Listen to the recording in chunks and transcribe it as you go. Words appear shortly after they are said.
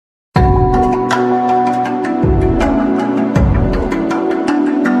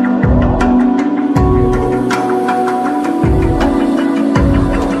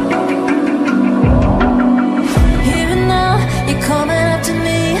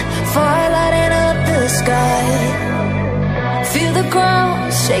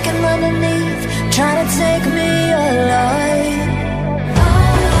shaking underneath, trying to take me alive.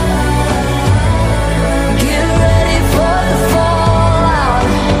 Get ready for the fallout.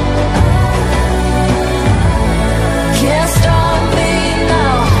 Can't stop me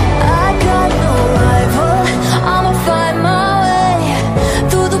now. I got no rival. I'ma find my way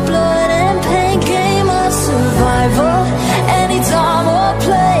through the blood and pain game of survival. Any time or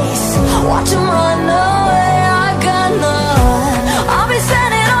place, watch them run away. I got none. I'll be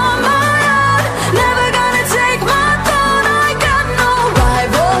standing on my own, never gonna take my throne. I got no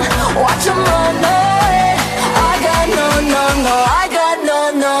rival. Watch them run away. I got no, no, no. I got no,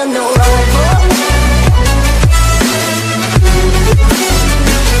 no, no rival.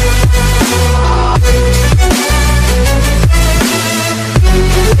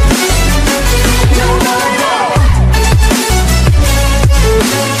 No rival.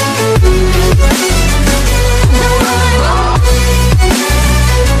 No rival.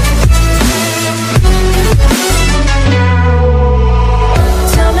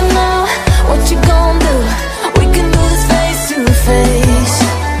 Tell me now, what you gon' do? We can do this face to face.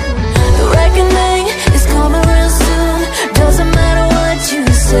 The reckoning is coming real soon. Doesn't matter what you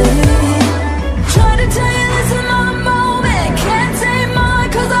say. Try to tell you this is my moment. Can't take mine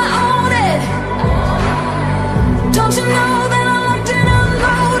 'cause I own it. Don't you know that I'm locked and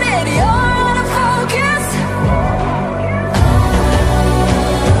unloaded? You're out of focus.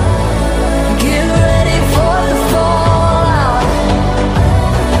 Get ready for the fallout.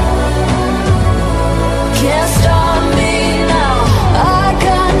 Can't stop me now. I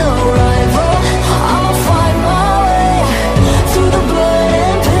got no rival. I'll find my way through the blood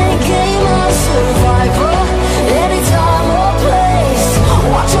and pain game of survival. Any time or place,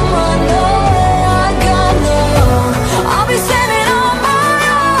 watch them run away. I got no. I'll be standing on my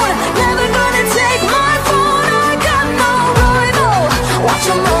own, never gonna take my phone. I got no rival. Watch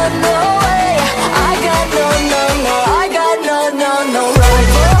them run away. I got no, no, no. I got no, no, no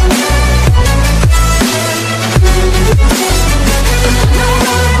rival. No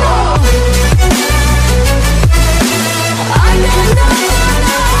rival. I got no,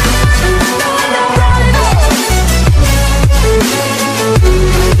 no, no, no rival.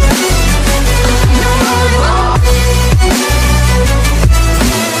 No rival.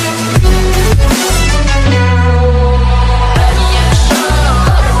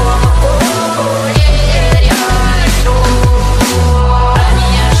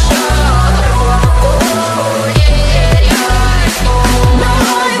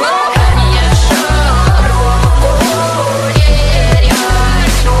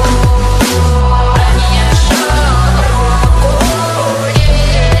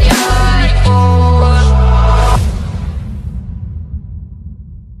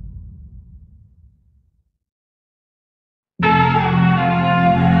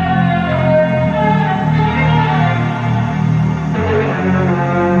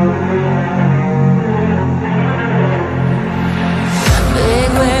 Big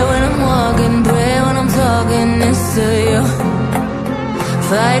way when I'm walking, pray when I'm talking this to you.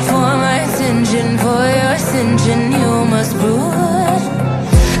 Fight for my attention, for your ascension, you must prove.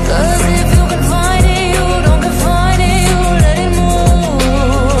 'Cause if you can find it, you don't confine it, you let it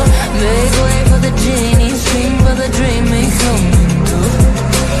move. Make way for the genie, scream for the dream, make come true.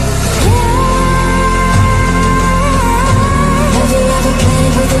 Have you ever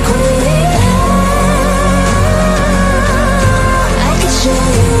played with a queen? I can show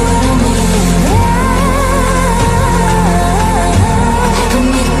you what I mean. I can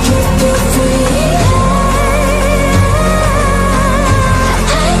make you feel free.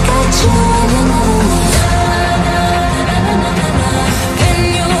 I got you when you know me. Can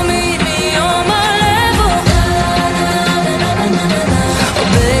you meet me on my level? Oh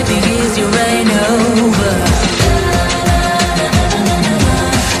baby, is your reign over?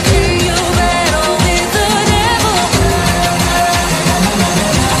 Can you battle with the devil?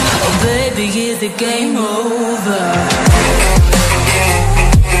 Oh baby, is the game over?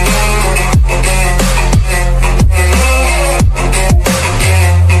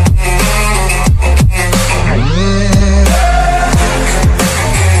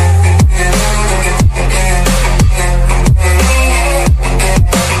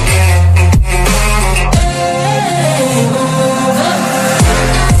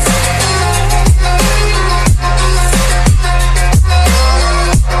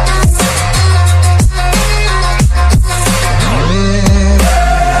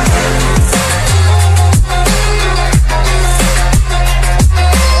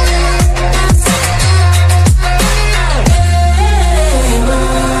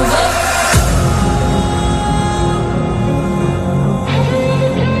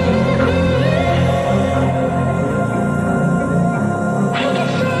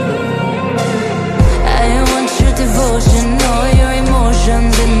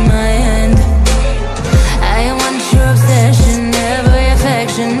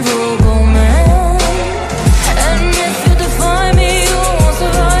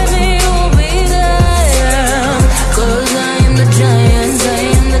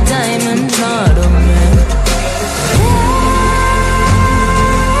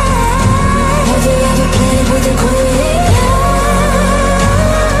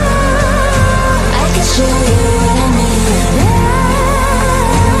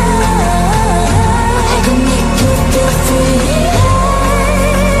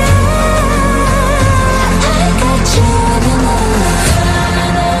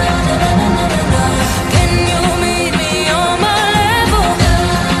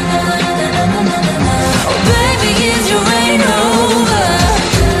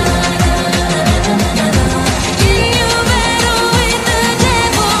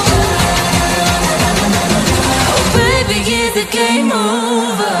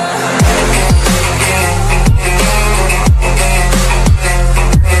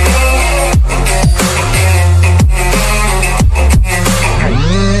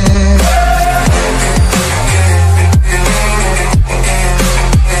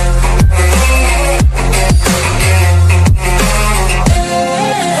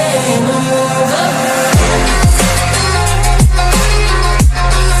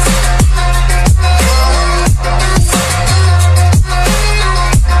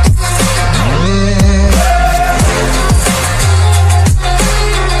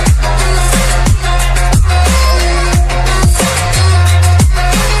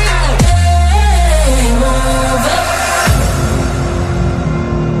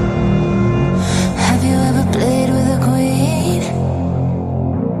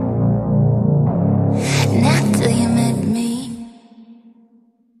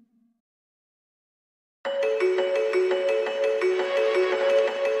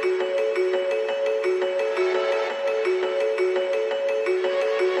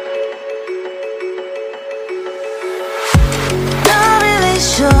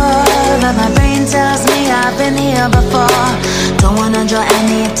 been here before. Don't wanna draw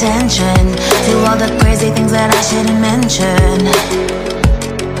any attention to all the crazy things that I shouldn't mention.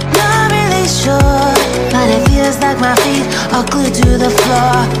 Not really sure, but it feels like my feet are glued to the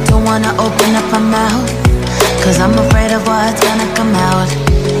floor. Don't wanna open up my mouth, cause I'm afraid of what's gonna come out.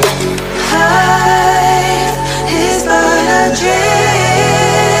 Life is but a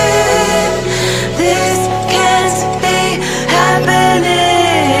dream. This can't be happening.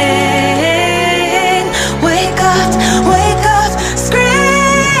 Wake up,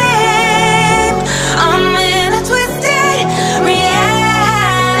 scream. I'm in a twisted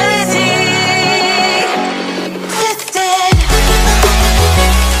reality. Twisted.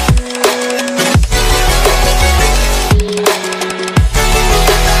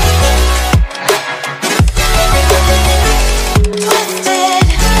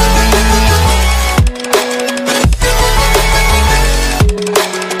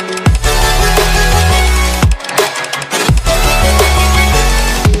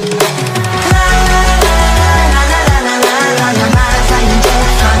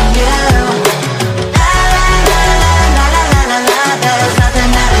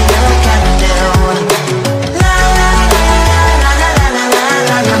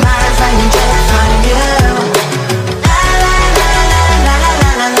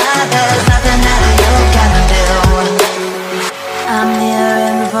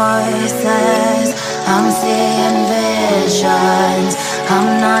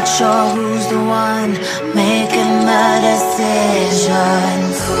 Sure who's the one making the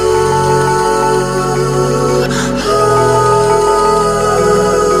decisions.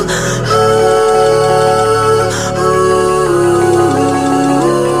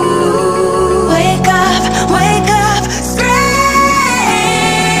 Wake up,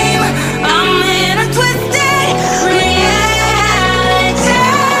 scream. I'm in a twisted reality.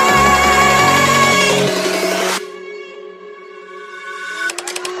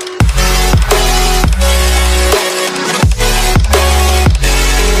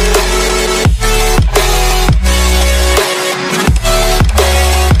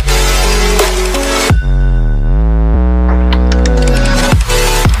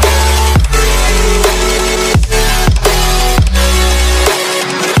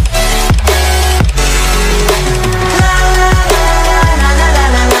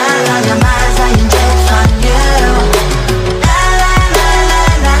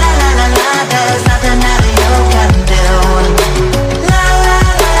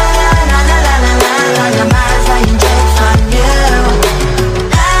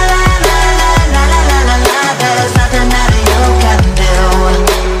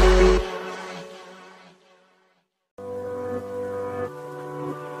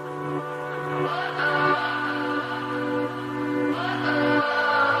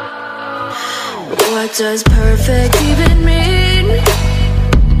 What does perfect even mean?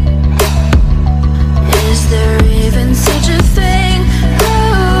 Is there even such a thing?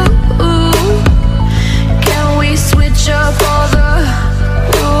 Ooh, can we switch up all the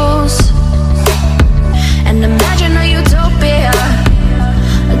rules and imagine a utopia?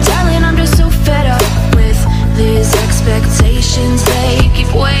 Darling, I'm just so fed up with these expectations. They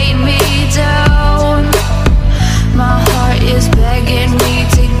keep weighing me down. My heart is begging me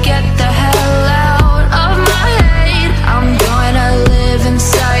to get the hell out of my head. I'm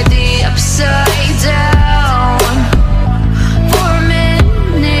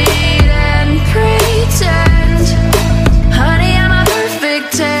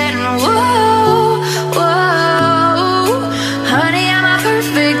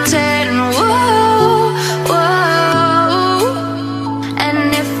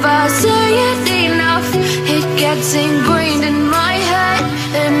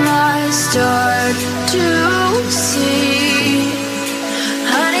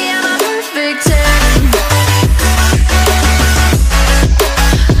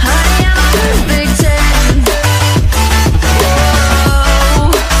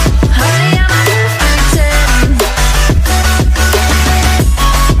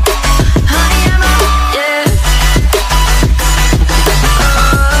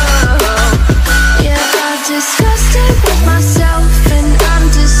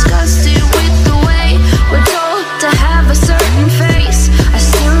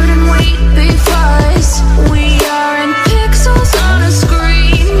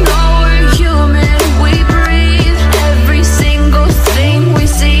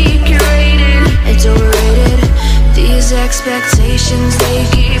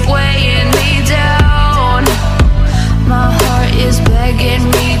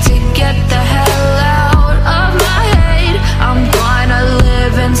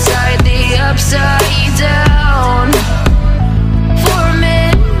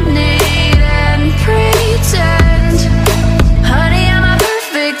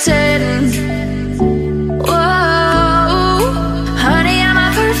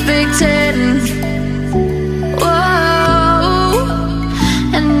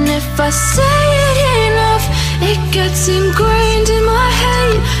say it enough, it gets ingrained in my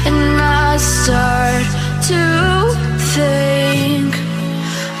head, and I start to think,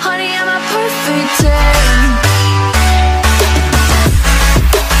 honey, I'm a perfect 10.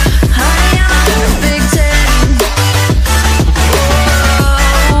 Honey, I'm a perfect 10.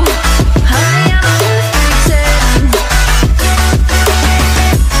 Whoa. Honey, I'm a perfect 10.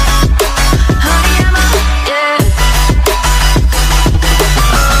 Honey, I'm a, yeah.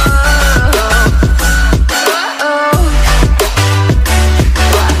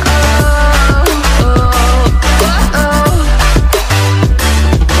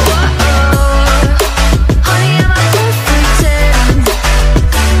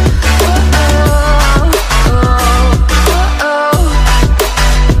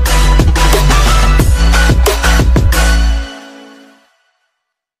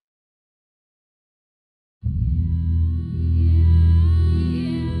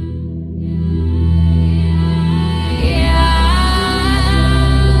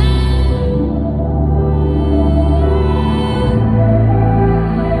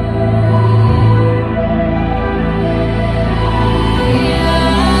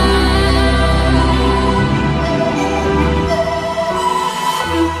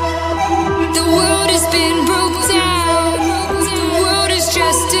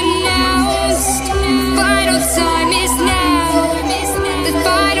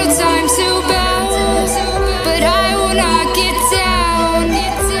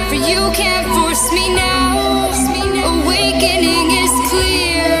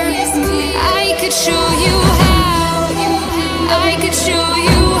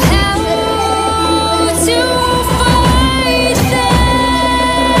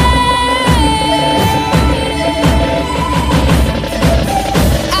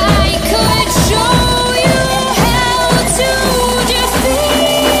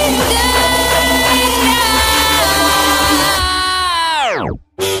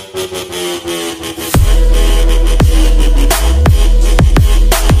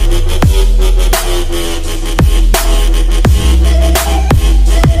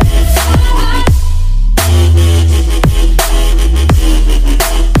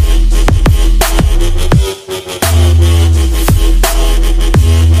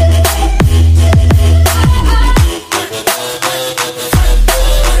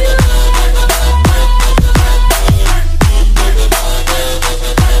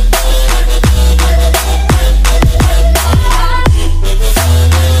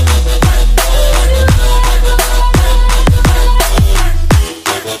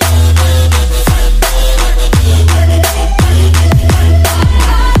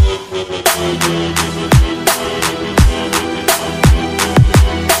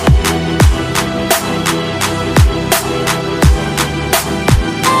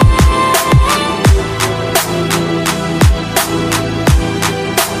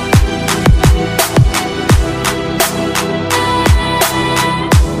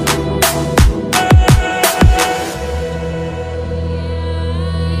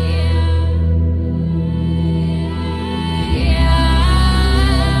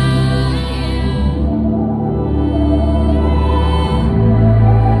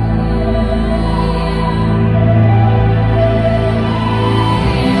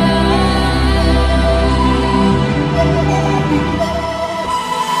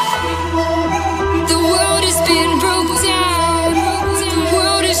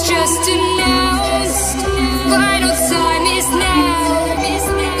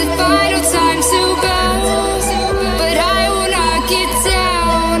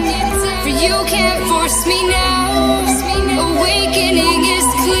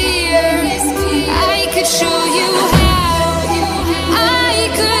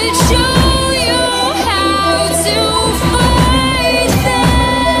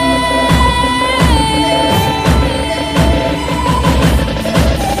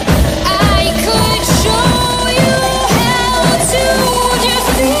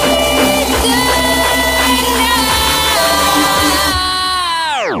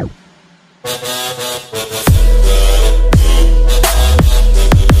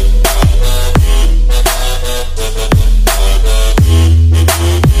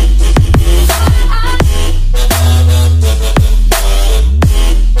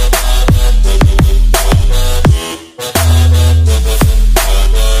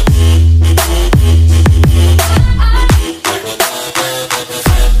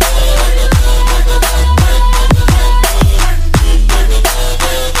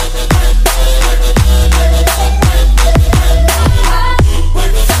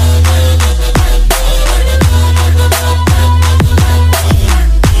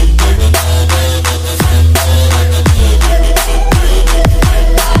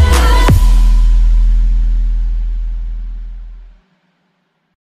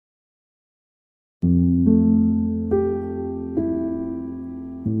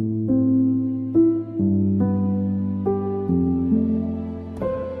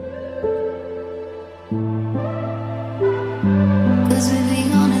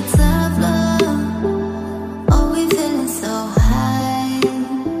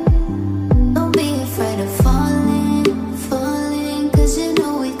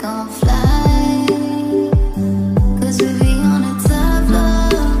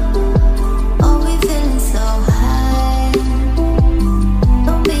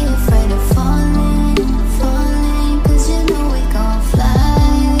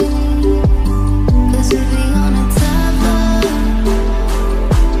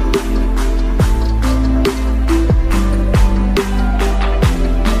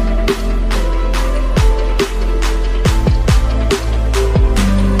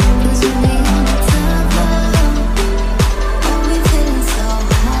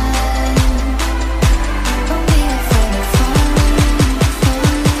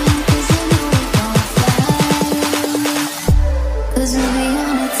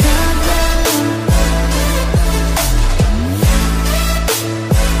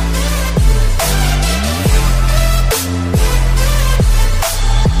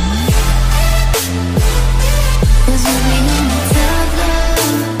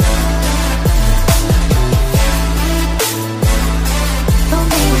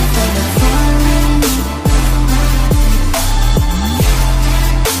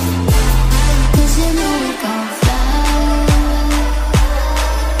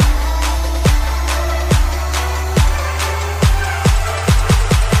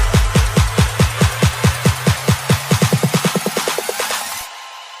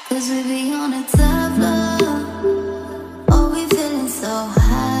 Cause we be on a top floor. Oh, we feeling so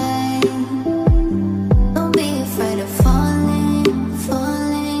high. Don't be afraid of falling,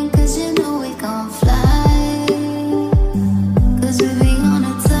 falling. Cause you know we gon' fly. Cause we be on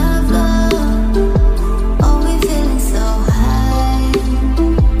a top floor. Oh, we feeling so high.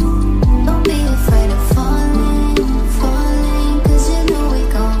 Don't be afraid of falling, falling. Cause you know we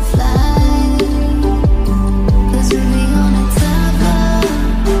gon' fly. Cause we be on a top floor.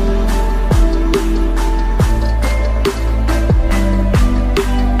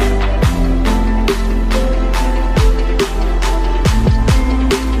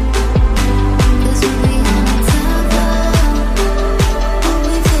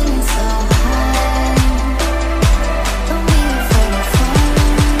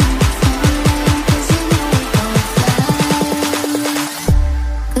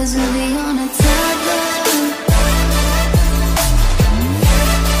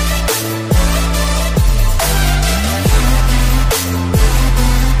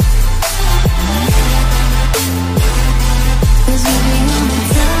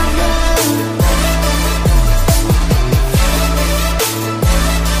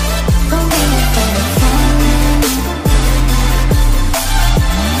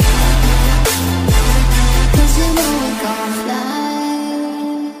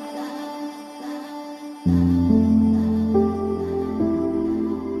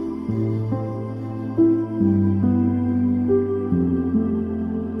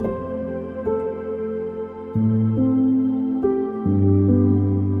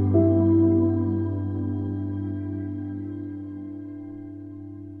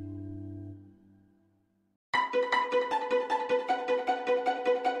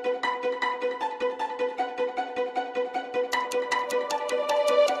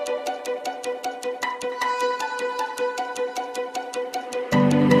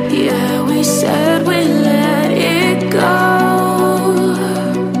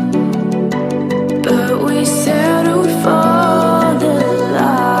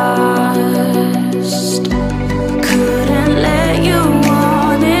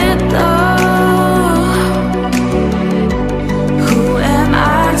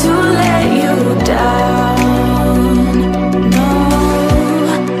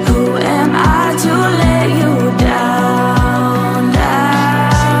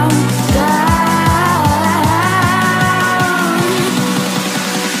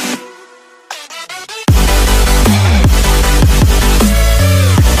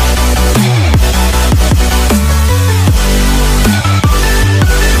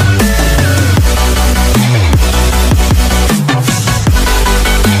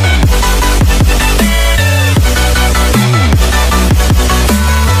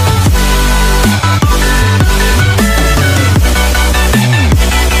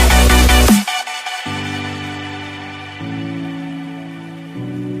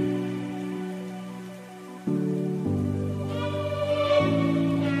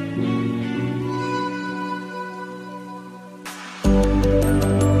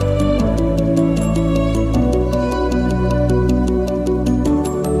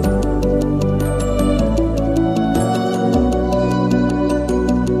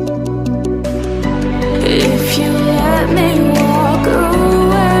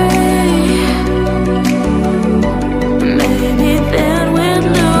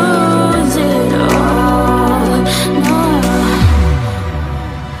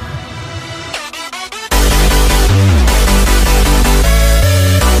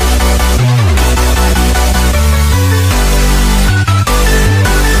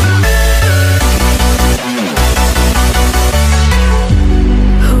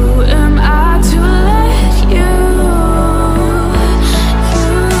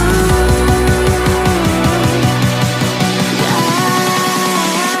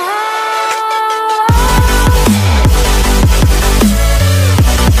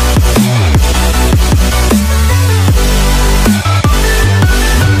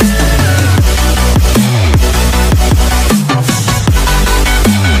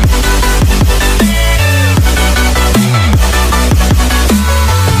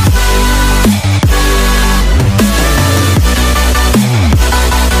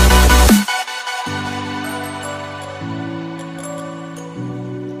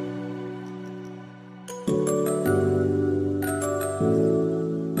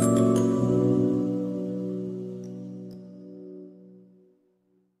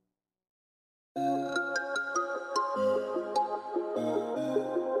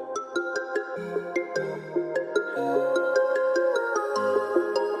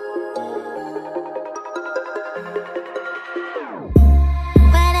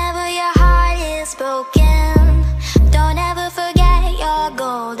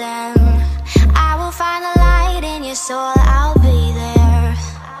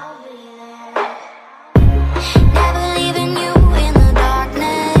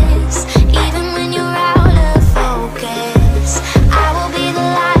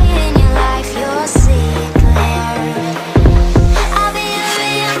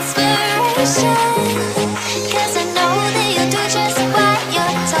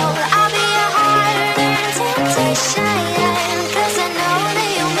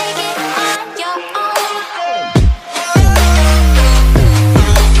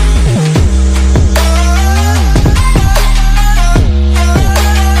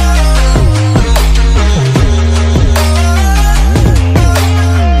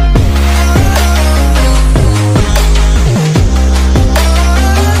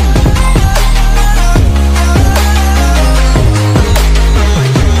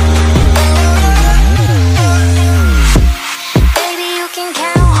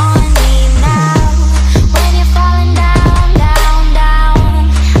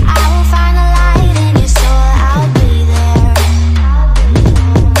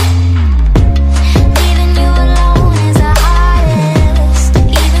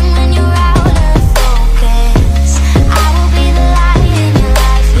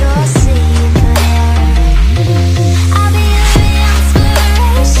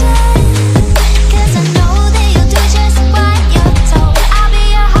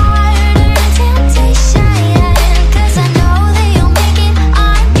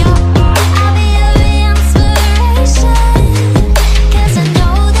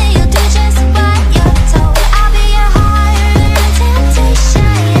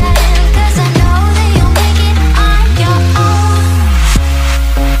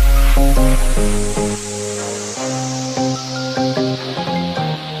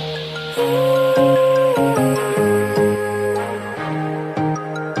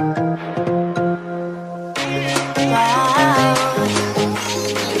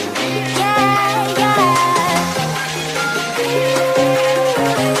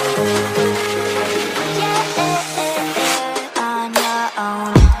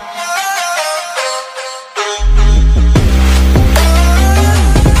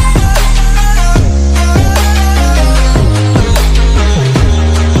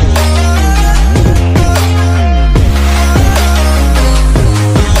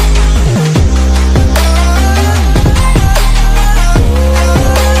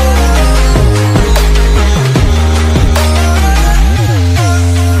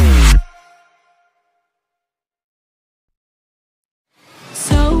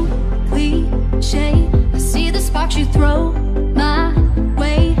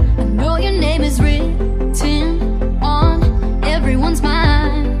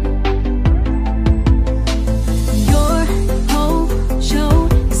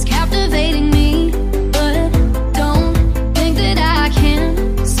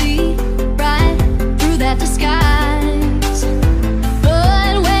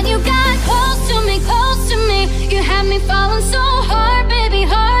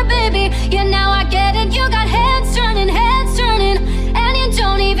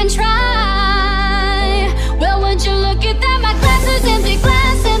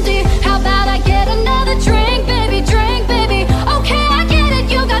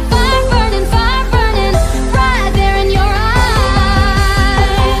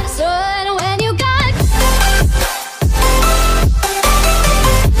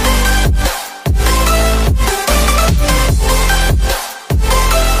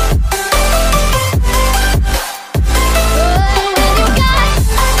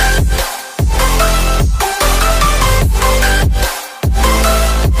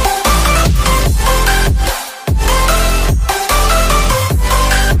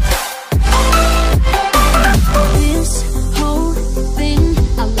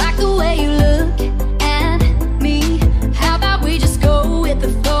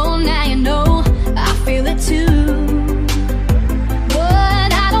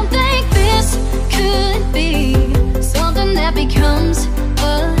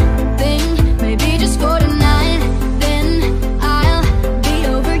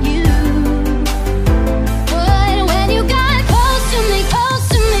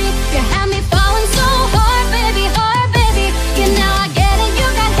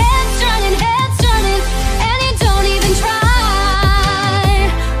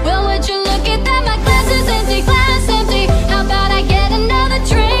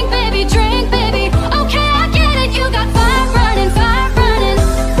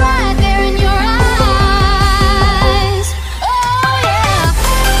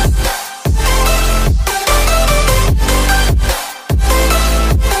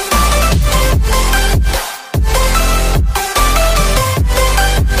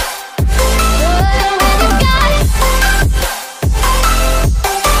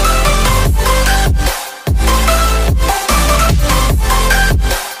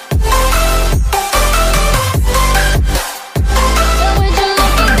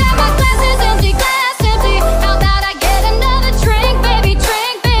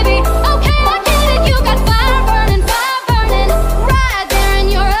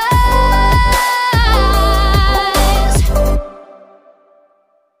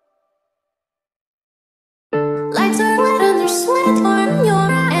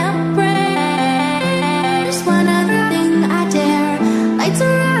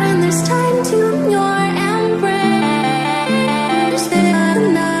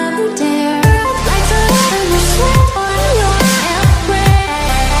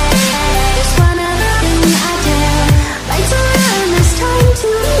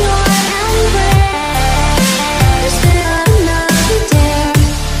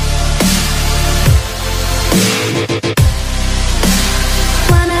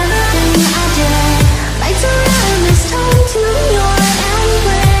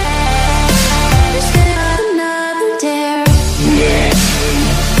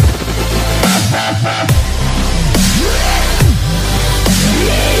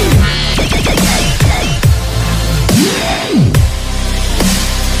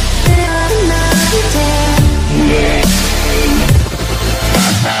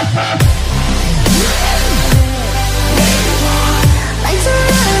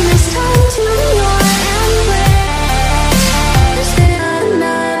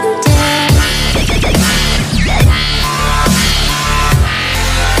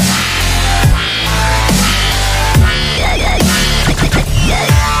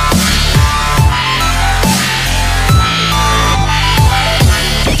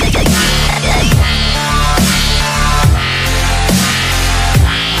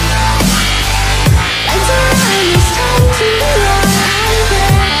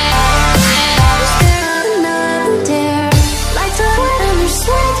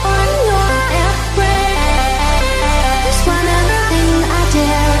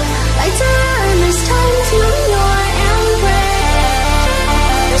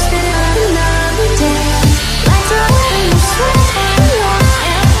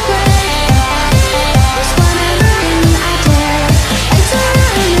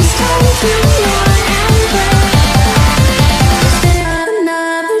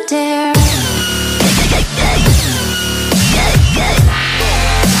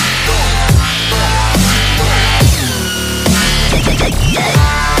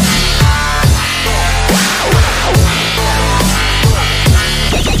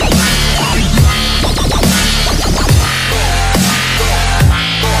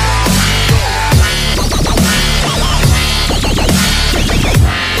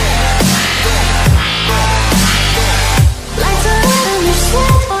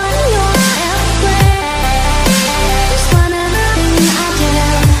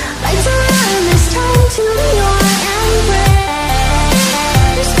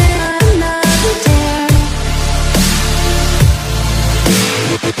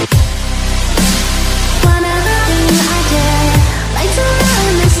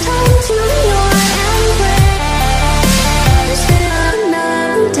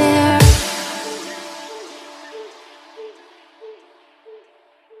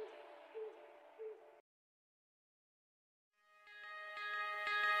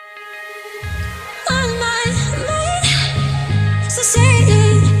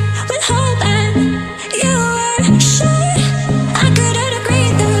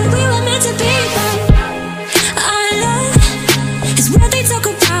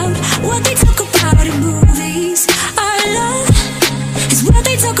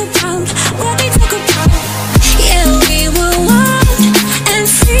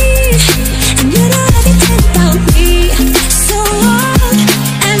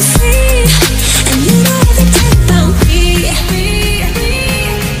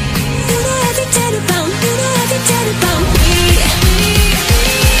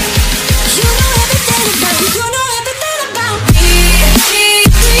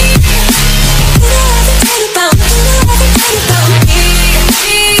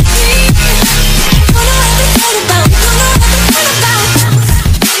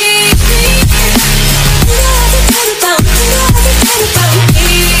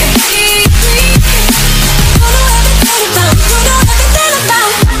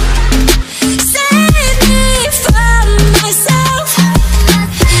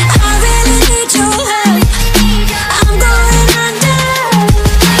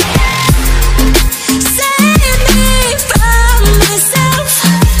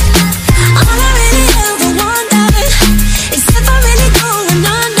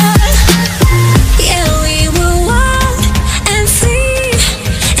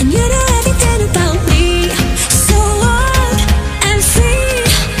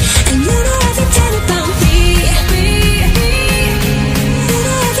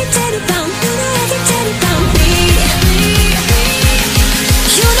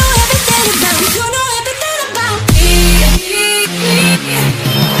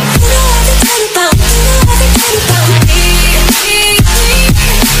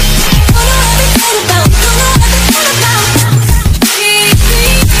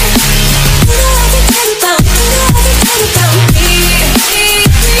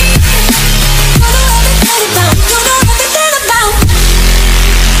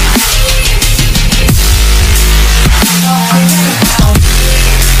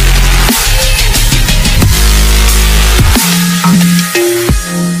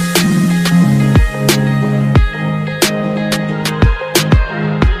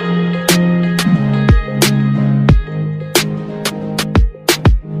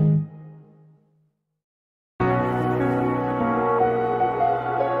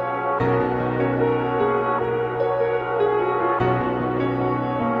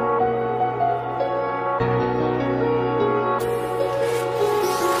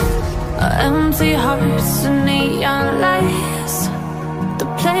 Empty hearts and neon lights,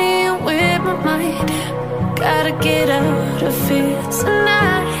 they're playing with my mind. Gotta get out of here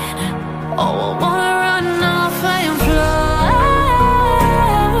tonight. Oh, I wanna run off and fly,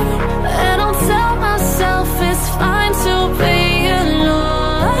 and I'll tell myself it's fine to be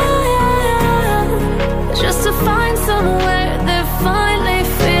alone, just to find somewhere that finally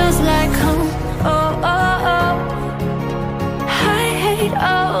feels like home. Oh, oh, oh. I hate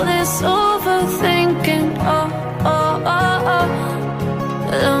all this overthinking. Oh, oh, oh, oh.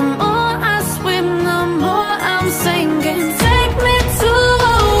 The more I swim, the more I'm sinking. Take me to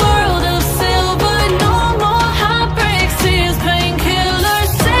a world of silver. No more heartbreaks, tears,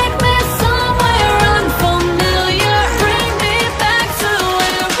 painkillers. Take me somewhere unfamiliar. Bring me back to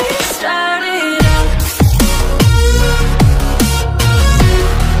where we started out.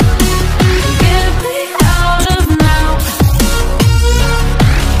 Get me out of now,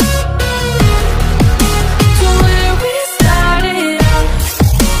 to where we started out.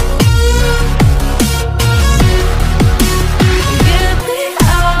 Get me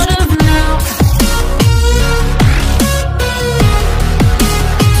out of now,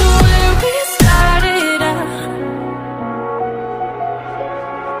 to where we started out.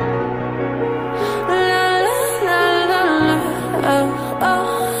 La la la la la, oh, oh.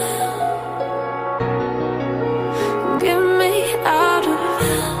 Get me out of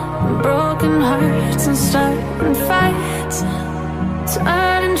broken hearts and starting fights,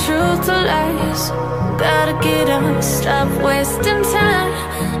 turning truth to lies. Gotta get up, stop wasting time.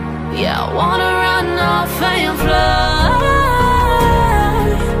 Yeah, I wanna run off and fly,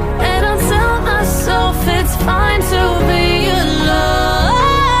 and I'll tell myself it's fine to be alone,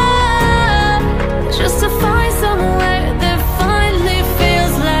 just to find somewhere that finally feels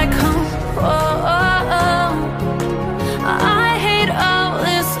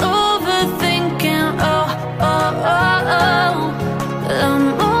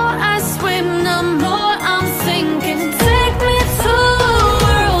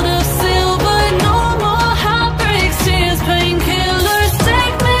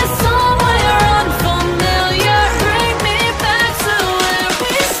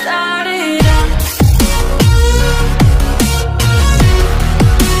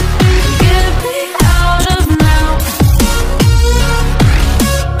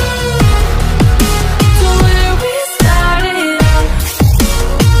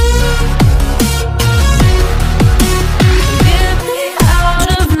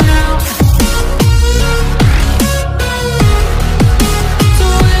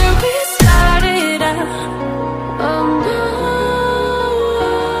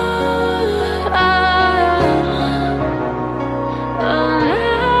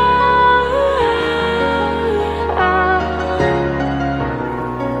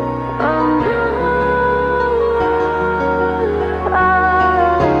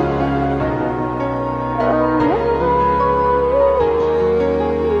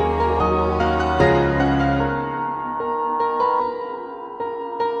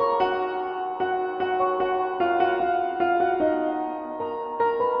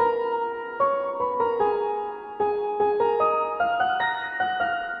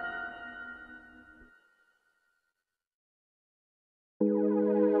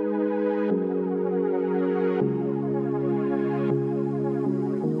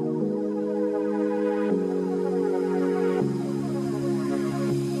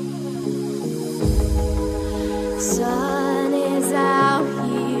Sun is out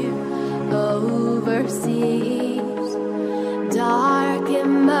here overseas. Dark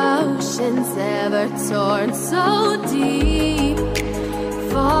emotions ever torn so deep,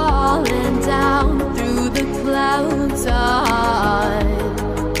 falling down through the clouds. I'm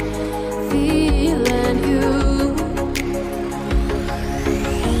feeling you.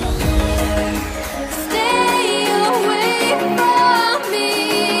 Stay away from me.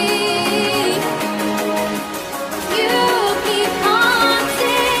 You keep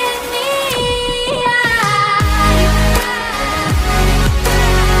haunting me.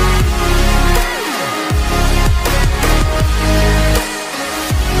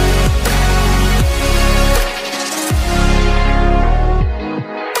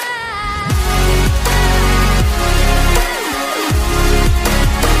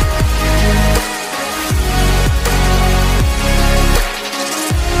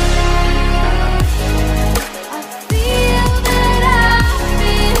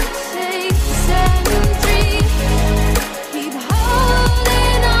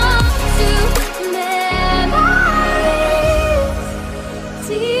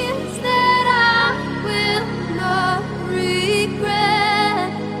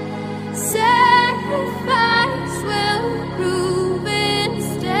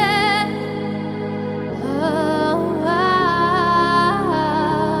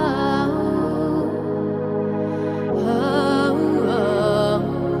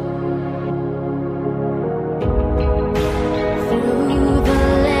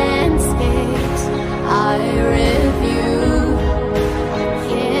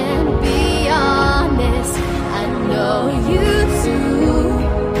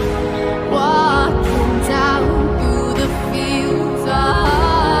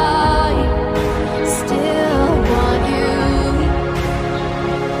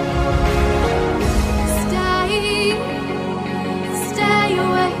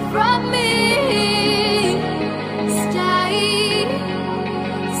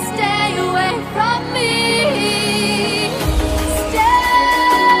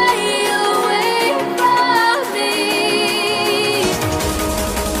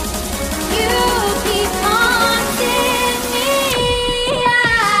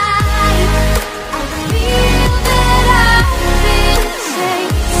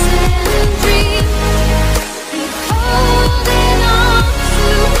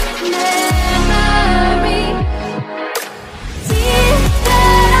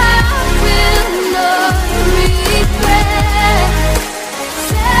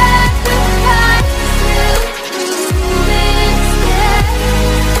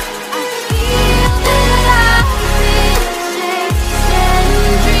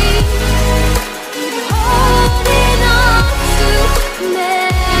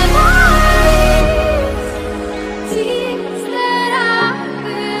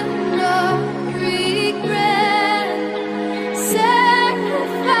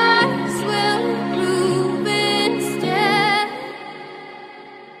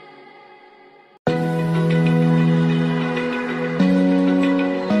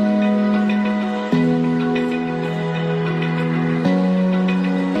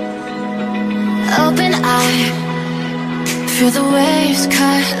 Feel the waves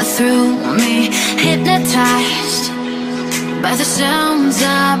cut through me, hypnotized by the sounds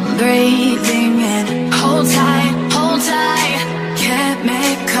I'm breathing in. Hold tight,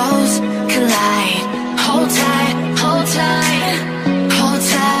 chemicals collide. Hold tight, hold tight, hold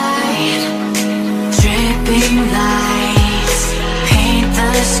tight. Dripping lights paint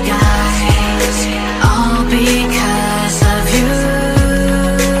the skies, all because of you.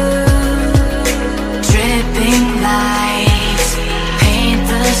 Dripping lights paint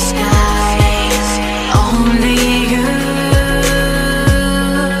the skies, only you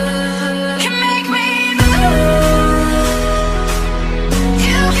can make me move.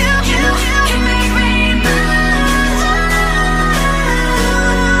 You can make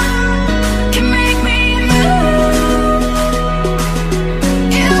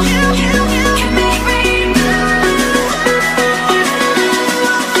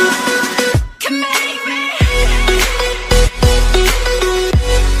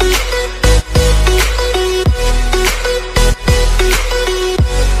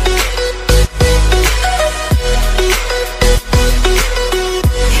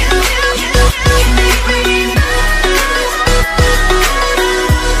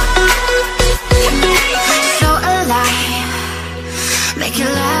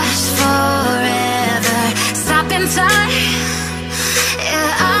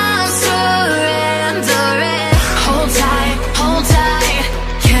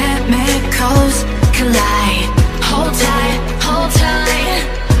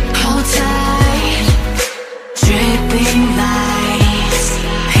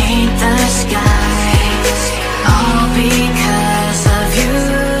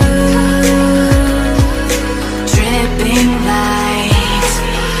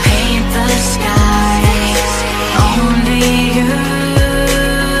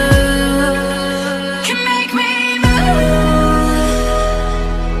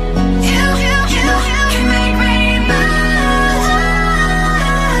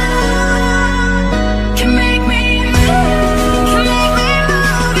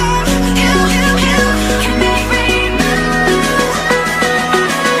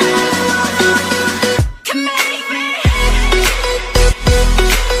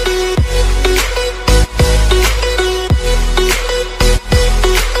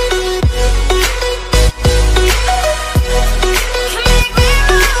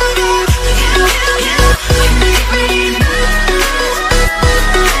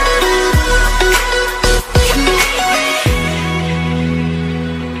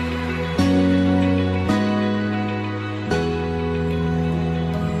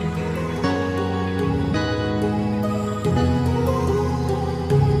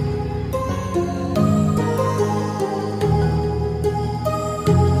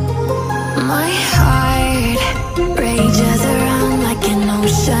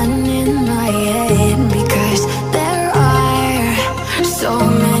ocean in my head, because there are so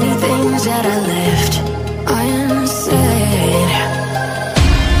many things that I left unsaid.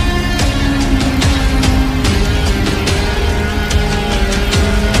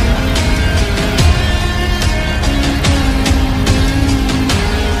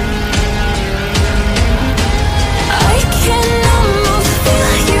 I can almost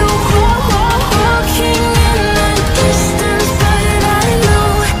feel you walking in the distance, but I know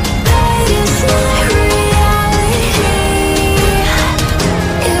that it's not reality.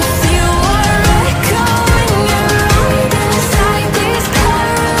 If you are echoing around inside these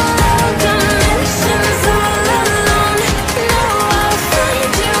parallel dimensions all alone, know I'll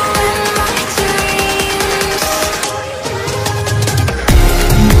find you in my dreams.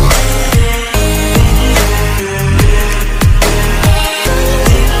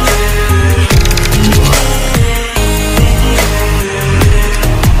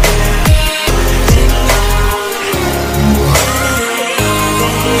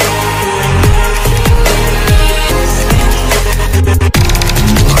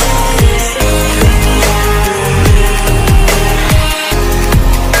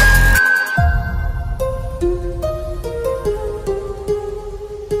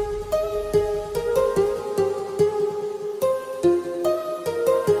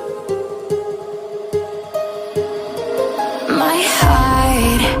 My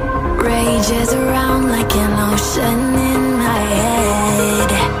heart rages around like an ocean in my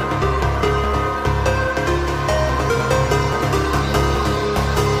head.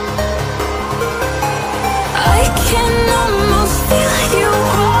 I can almost feel you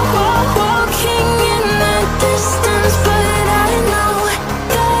walking in the distance, but I know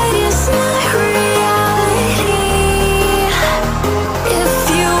that it's not reality. If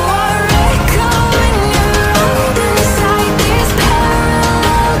you are echoing around inside these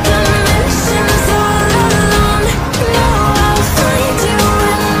parallel dimensions all alone, know I'll find you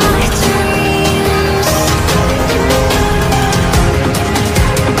in my dreams.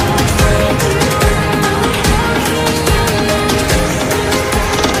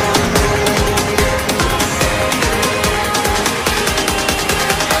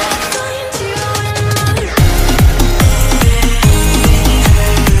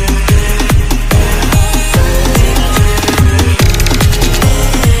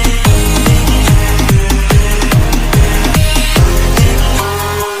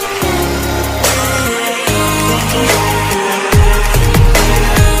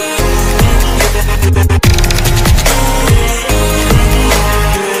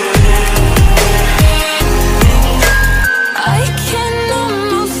 I can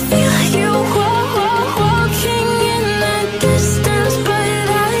almost feel you walking in the distance, but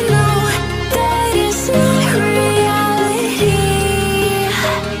I know that it's not reality.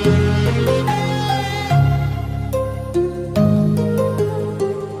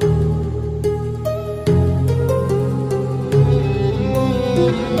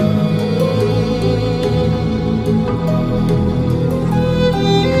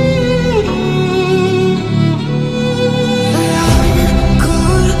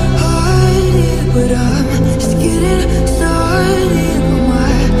 Cold-hearted, but I'm just getting started. Put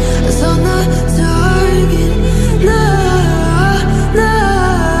my eyes on the target now.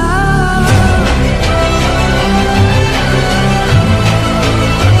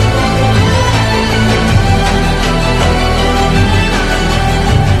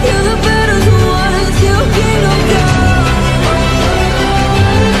 You're the better ones, you kingdom come.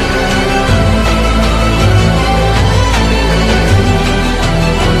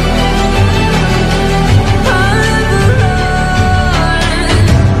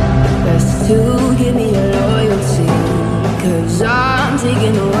 Best to give me your loyalty, 'cause I'm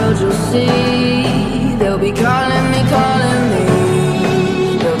taking the world, you'll see. They'll be calling me.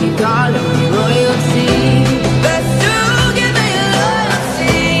 They'll be calling me royalty. Best to give me your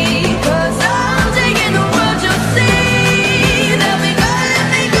loyalty, 'cause I'm taking the world, you'll see. They'll be calling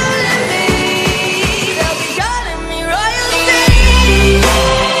me. They'll be calling me royalty.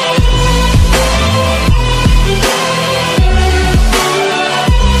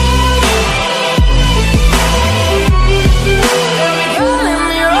 They'll be calling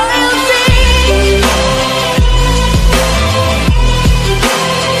me royalty.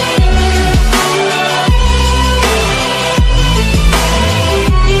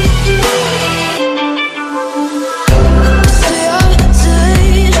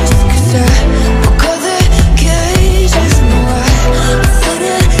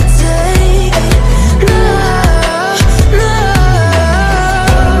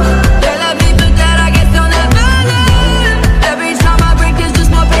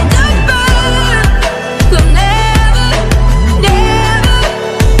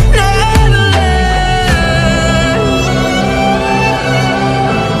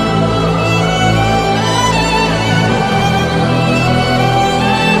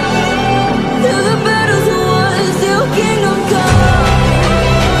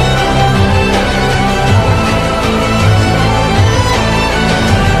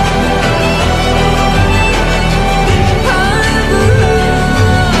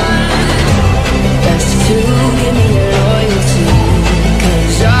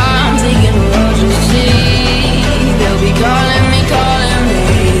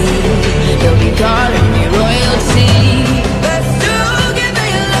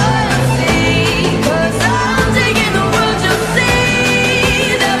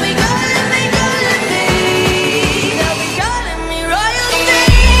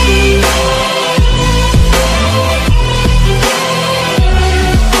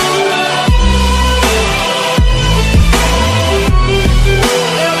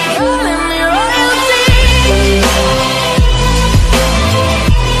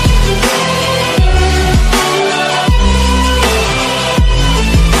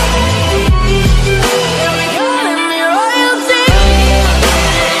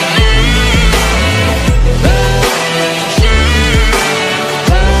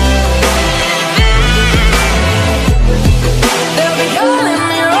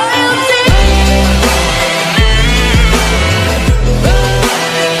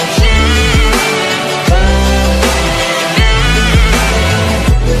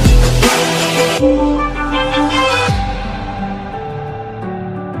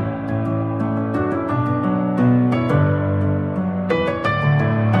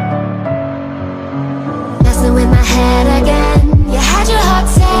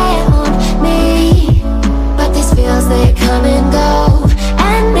 come and go,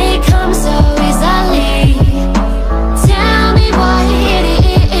 and they come so easily. Tell me what it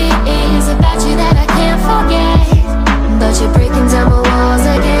is about you that I can't forget, but you're breaking down my walls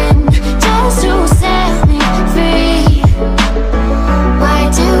again, just to set me free. Why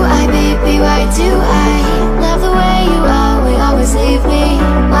do I, baby, why do I love the way you always leave me?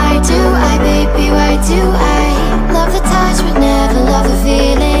 Why do I, baby, why do I love the touch but never love the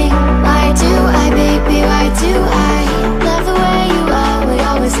feeling? Why do I, baby, why do I love the way you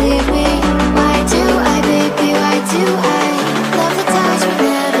always leave me? Why do I, baby, why do I love the touch but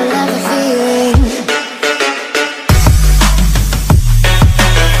never love the feeling?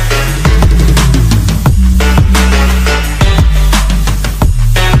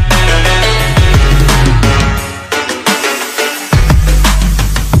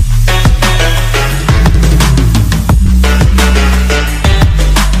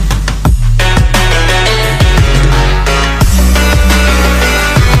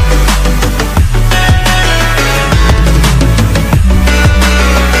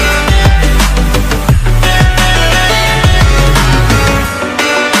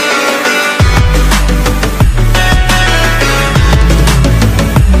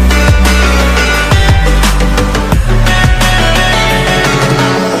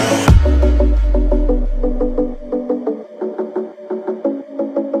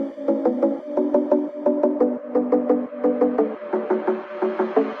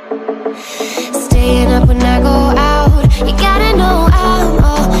 Staying up when I go out, you gotta know I'm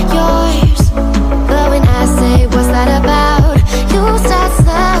all yours. But when I say what's that about, you start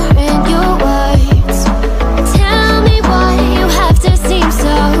slurring your words. Tell me why you have to seem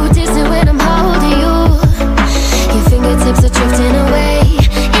so distant when I'm holding you. Your fingertips are drifting away,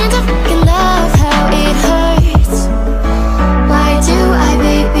 and I fucking love how it hurts. Why do I,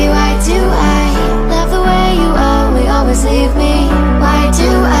 baby, why do I love the way you always leave me? Why do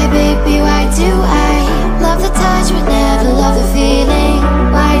I, baby, why do I love the touch but never love the feeling?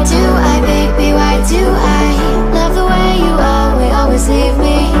 Why do I, baby, why do I love the way you always leave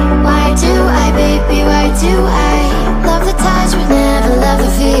me? Why do I, baby, why do I love the touch but never love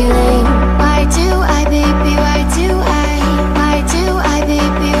the feeling? Why do I, baby, why do I? Why do I,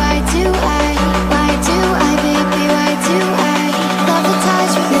 baby, why do I? Why do I, baby, why do I love the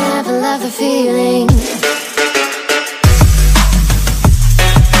touch but never love the feeling?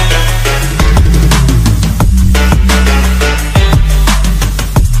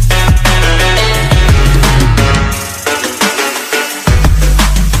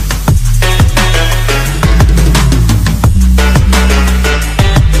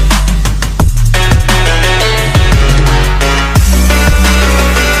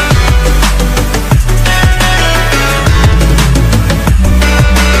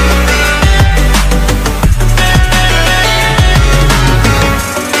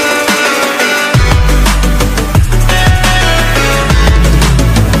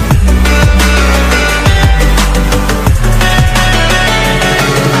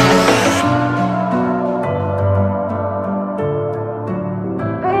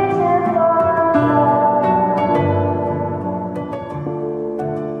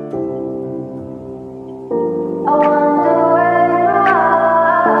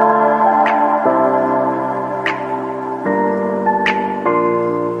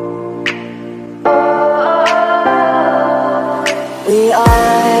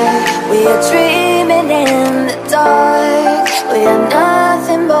 We are dreaming in the dark. We are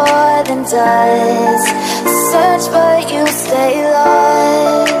nothing more than dust. Search but you stay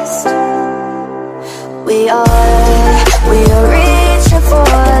lost. We are reaching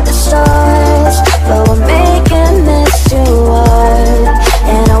for the stars, but we're making this too hard.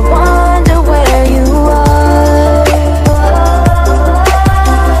 And I wonder where you are.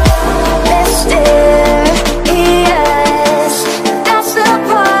 Mysterious, that's the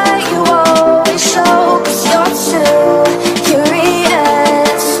part you always show, 'cause you're too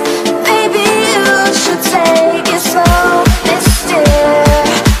curious. Maybe you should take it slow. Mysterious.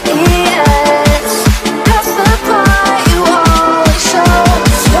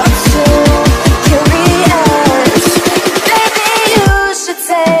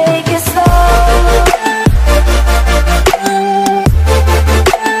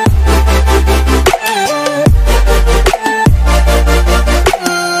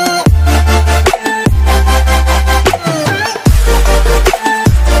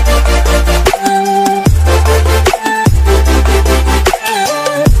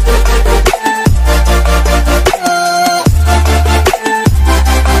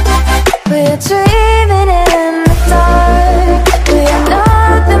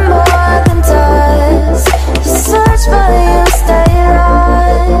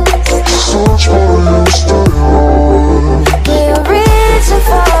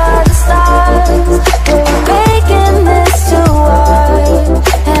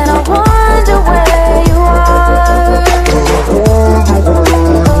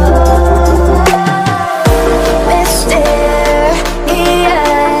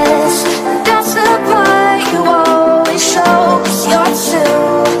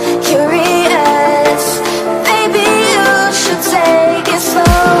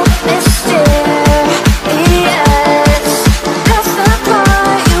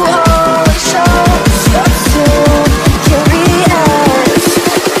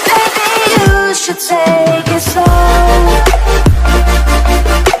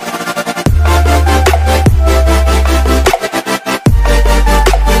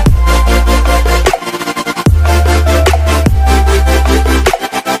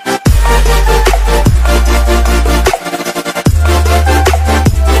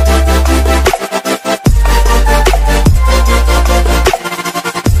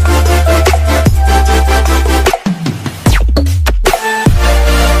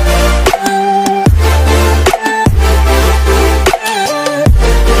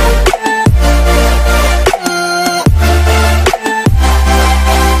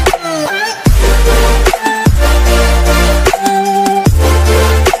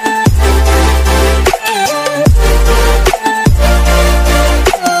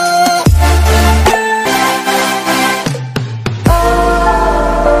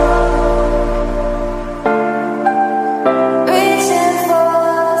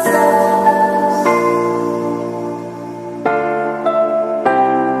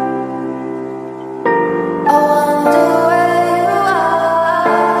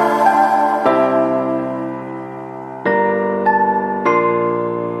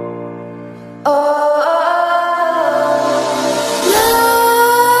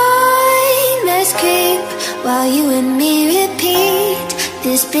 while you and me repeat.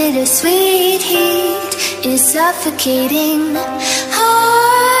 This bittersweet heat is suffocating.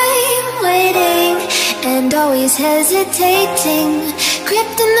 I'm waiting and always hesitating.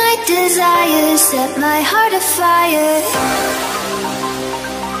 Kryptonite desires set my heart afire.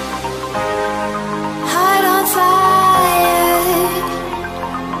 Heart on fire.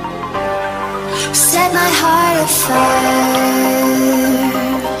 Set my heart afire.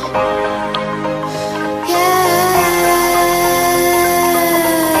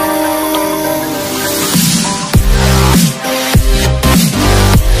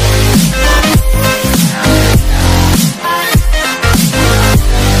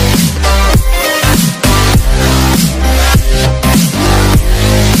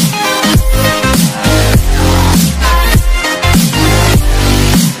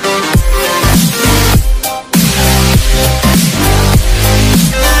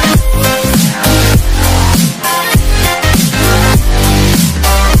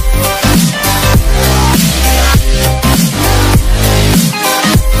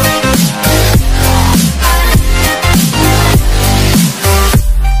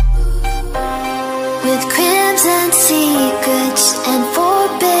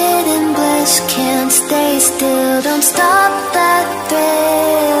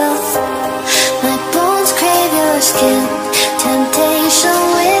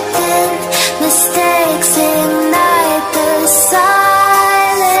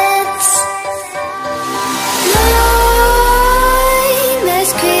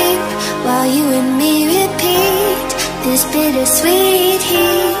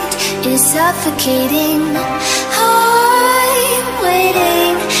 Suffocating. I'm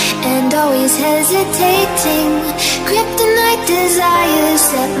waiting and always hesitating. Kryptonite desires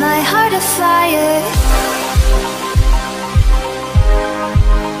set my heart afire.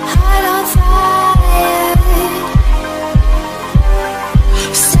 Heart on fire.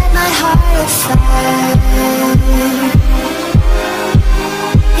 Set my heart afire.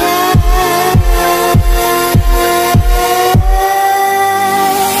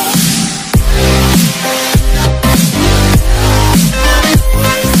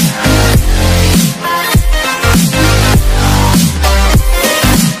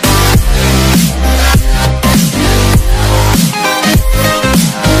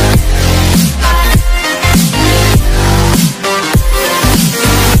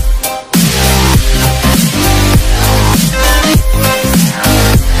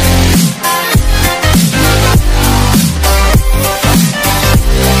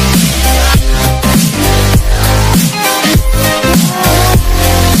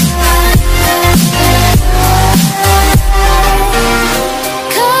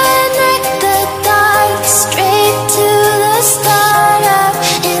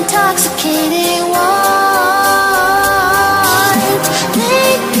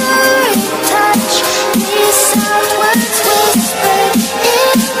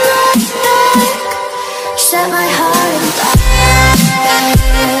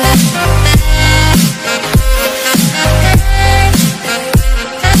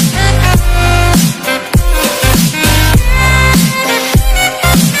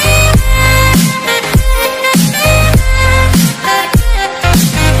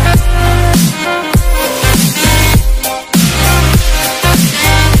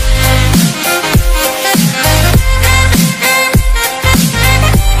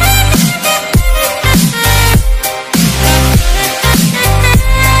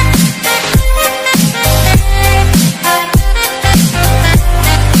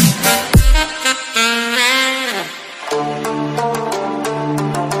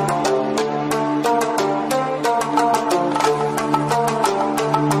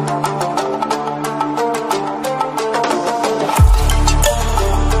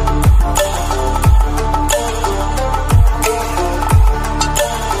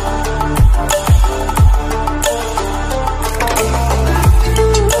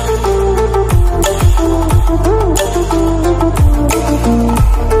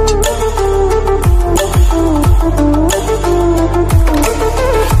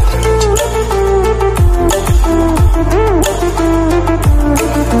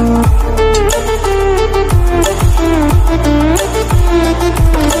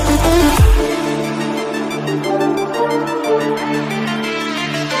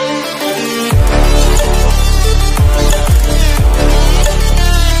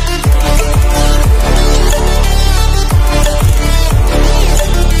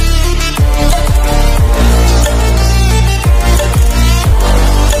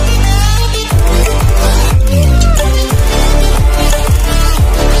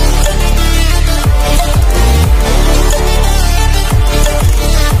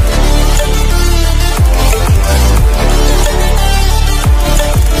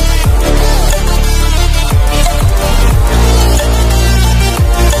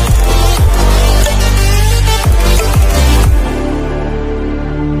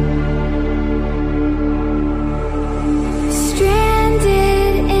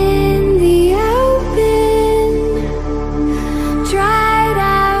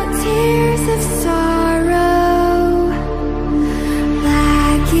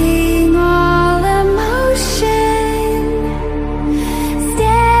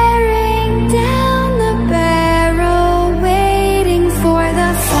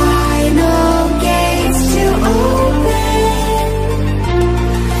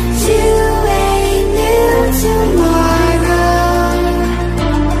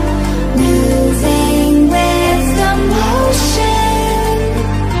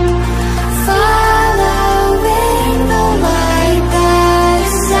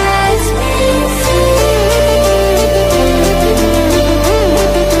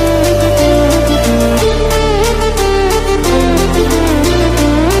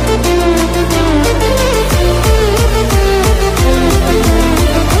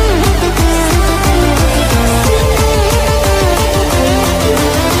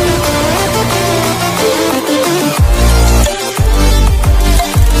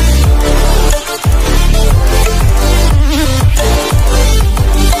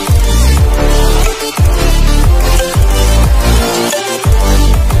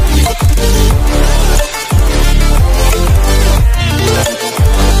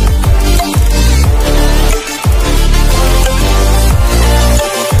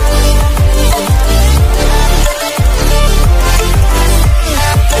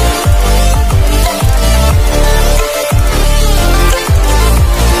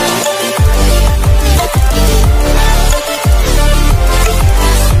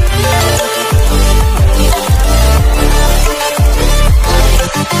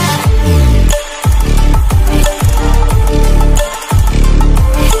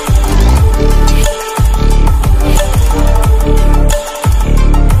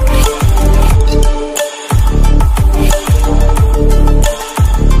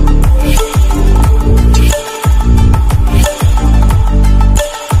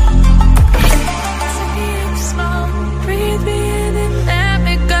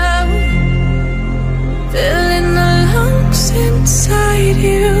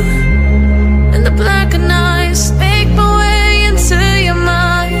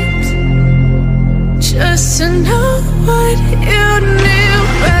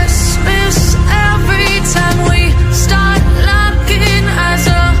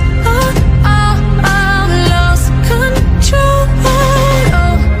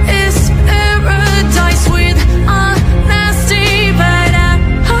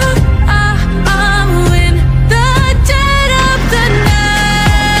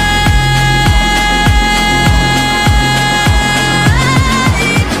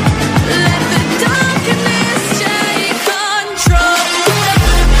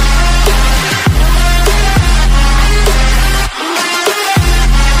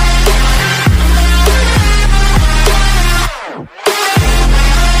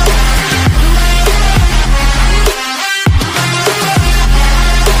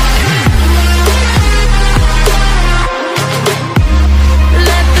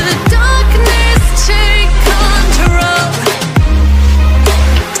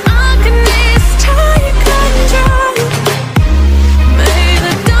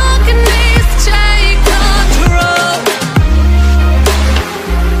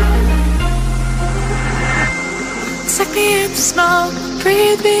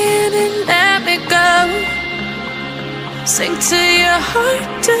 me in and let me go. Sink to your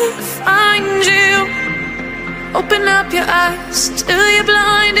heart to find you. Open up your eyes till you're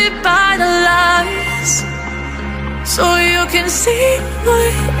blinded by the lies, so you can see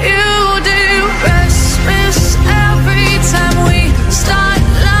what you do. Restless every time we start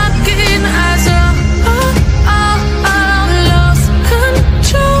locking eyes up. Lost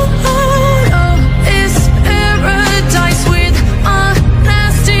control. Oh, it's paradise with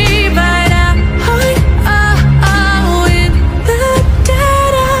honesty, but I'm in the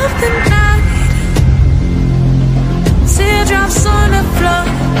dead of the night. Teardrops on the floor.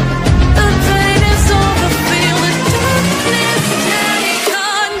 The pain is over. Feel the darkness take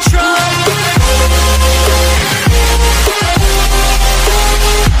control.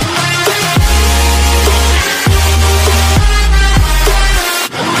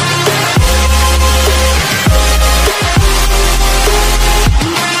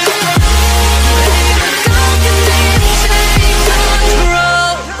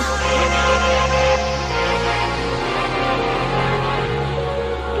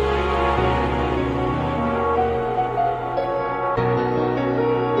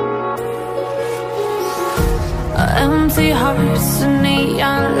 Empty hearts and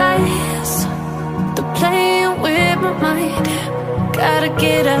neon lights, they're playing with my mind. Gotta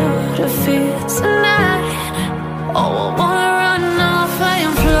get out of here tonight. Oh, I wanna run off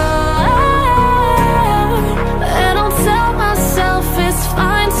and fly. And I'll tell myself it's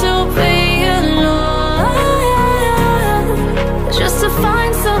fine to be alone, just to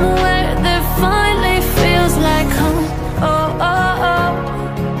find somewhere that finally feels like home. Oh, oh, oh.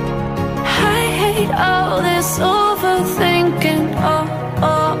 I hate all this overthinking. Oh,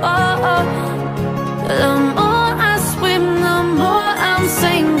 oh, oh, oh. The more I swim, the more I'm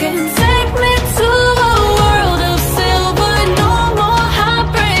sinking. Take me to a world of silver. No more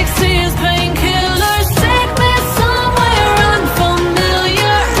heartbreaks, tears, painkillers. Take me somewhere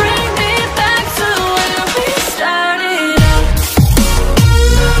unfamiliar. Bring me back to where we started out.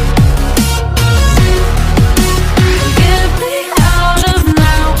 Get me out of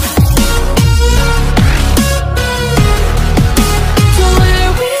now. To where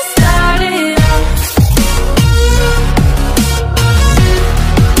we started out.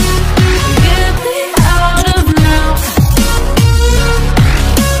 Get me out of now.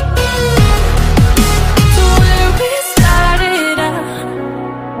 To where we started out.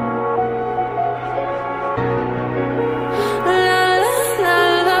 La la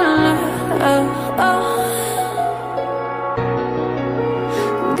la la, oh, oh.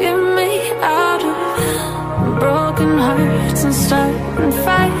 Get me out of broken hearts and starting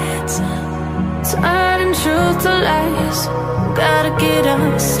fights, turning truth to lies. Gotta get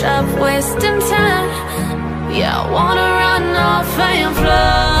up, stop wasting time. Yeah, I wanna run off and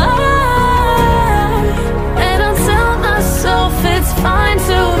fly. And I'll tell myself it's fine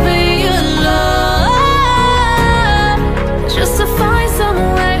to be alone, just to find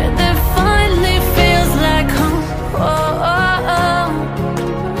somewhere that finally feels like home. Oh, oh, oh.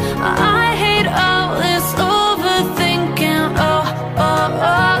 I hate all this overthinking. Oh, oh,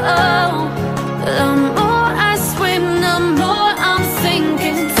 oh, oh. The more I swim, the more I'm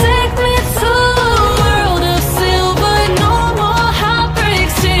sinking. Take me to a world of silver. No more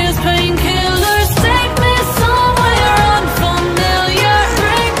heartbreaks,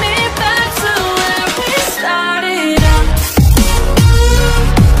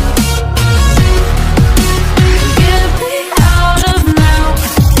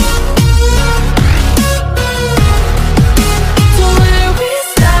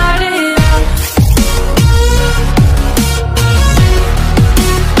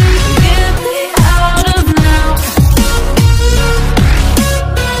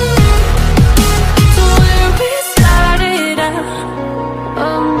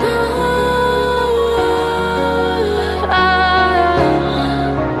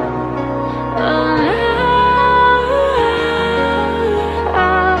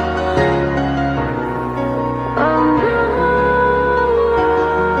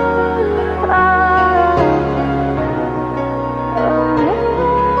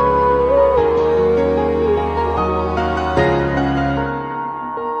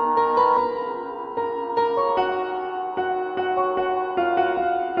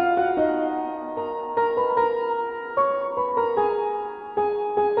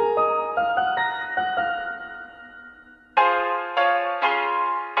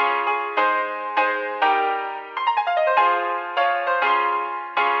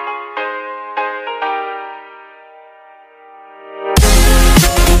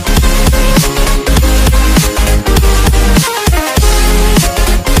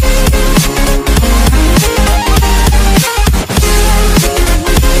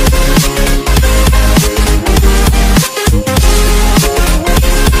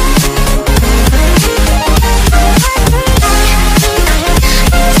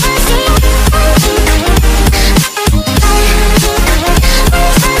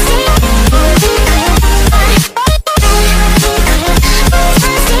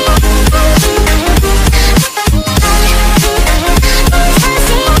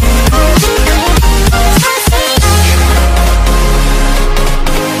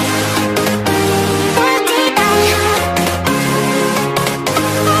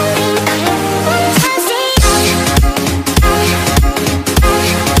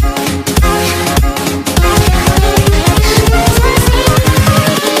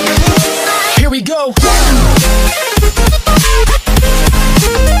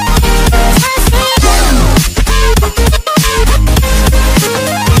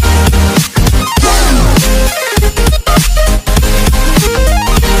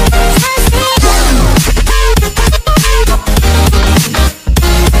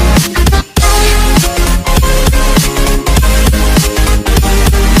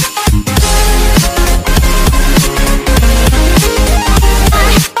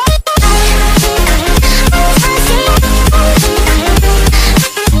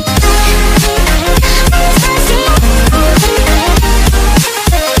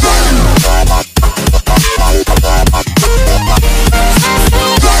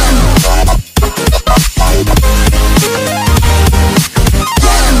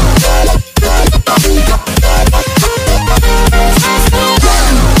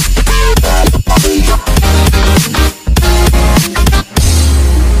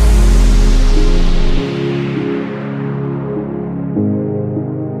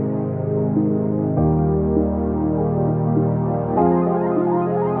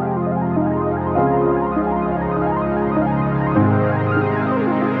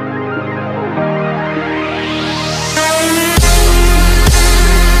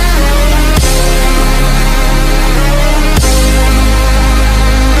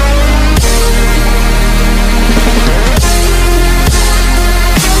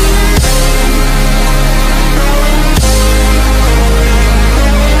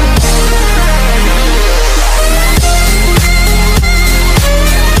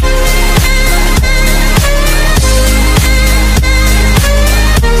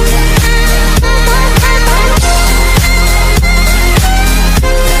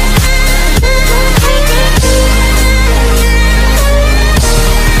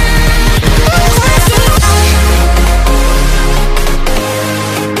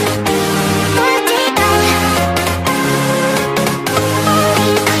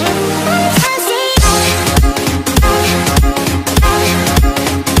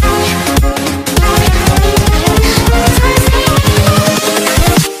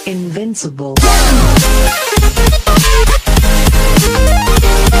 invincible.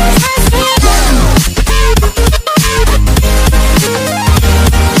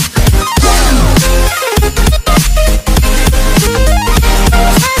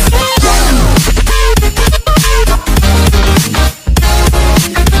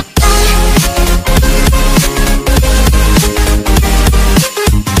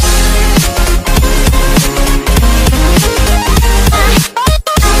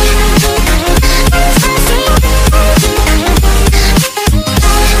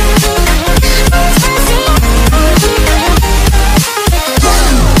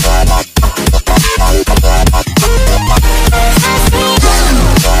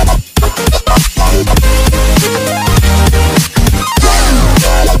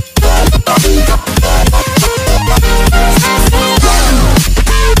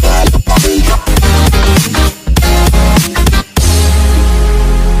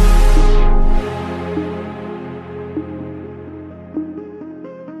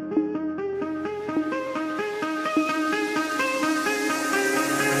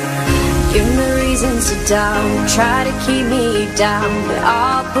 Down, try to keep me down, but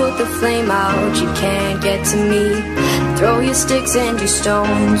I'll put the flame out. You can't get to me. Throw your sticks and your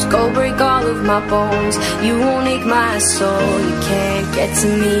stones, go break all of my bones. You won't ache my soul. You can't get to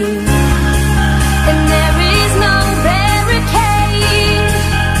me. And there is no barricade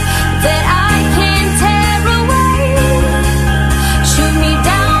that I can tear away. Shoot me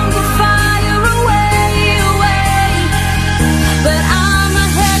down with fire away, away. But I'm a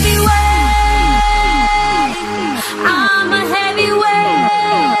heavyweight. I'm a heavyweight.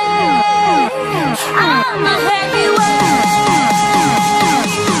 I'm a heavyweight.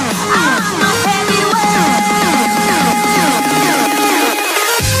 I'm a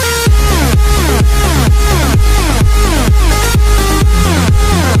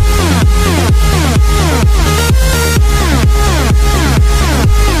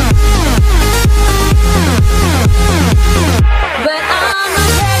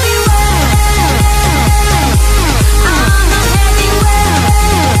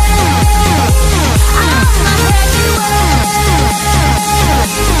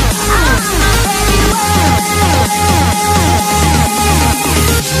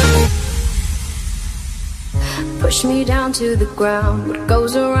Push me down to the ground. What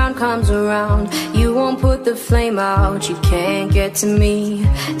goes around comes around. You won't put the flame out. You can't get to me.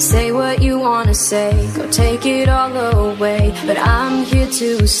 Say what you wanna say. Go take it all away. But I'm here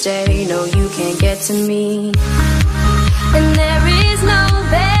to stay. No, you can't get to me. And there is no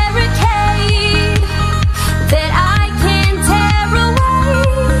barricade that I can tear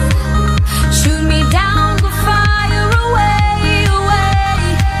away. Shoot me down with fire away, away.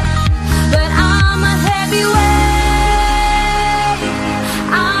 But I'm a heavyweight.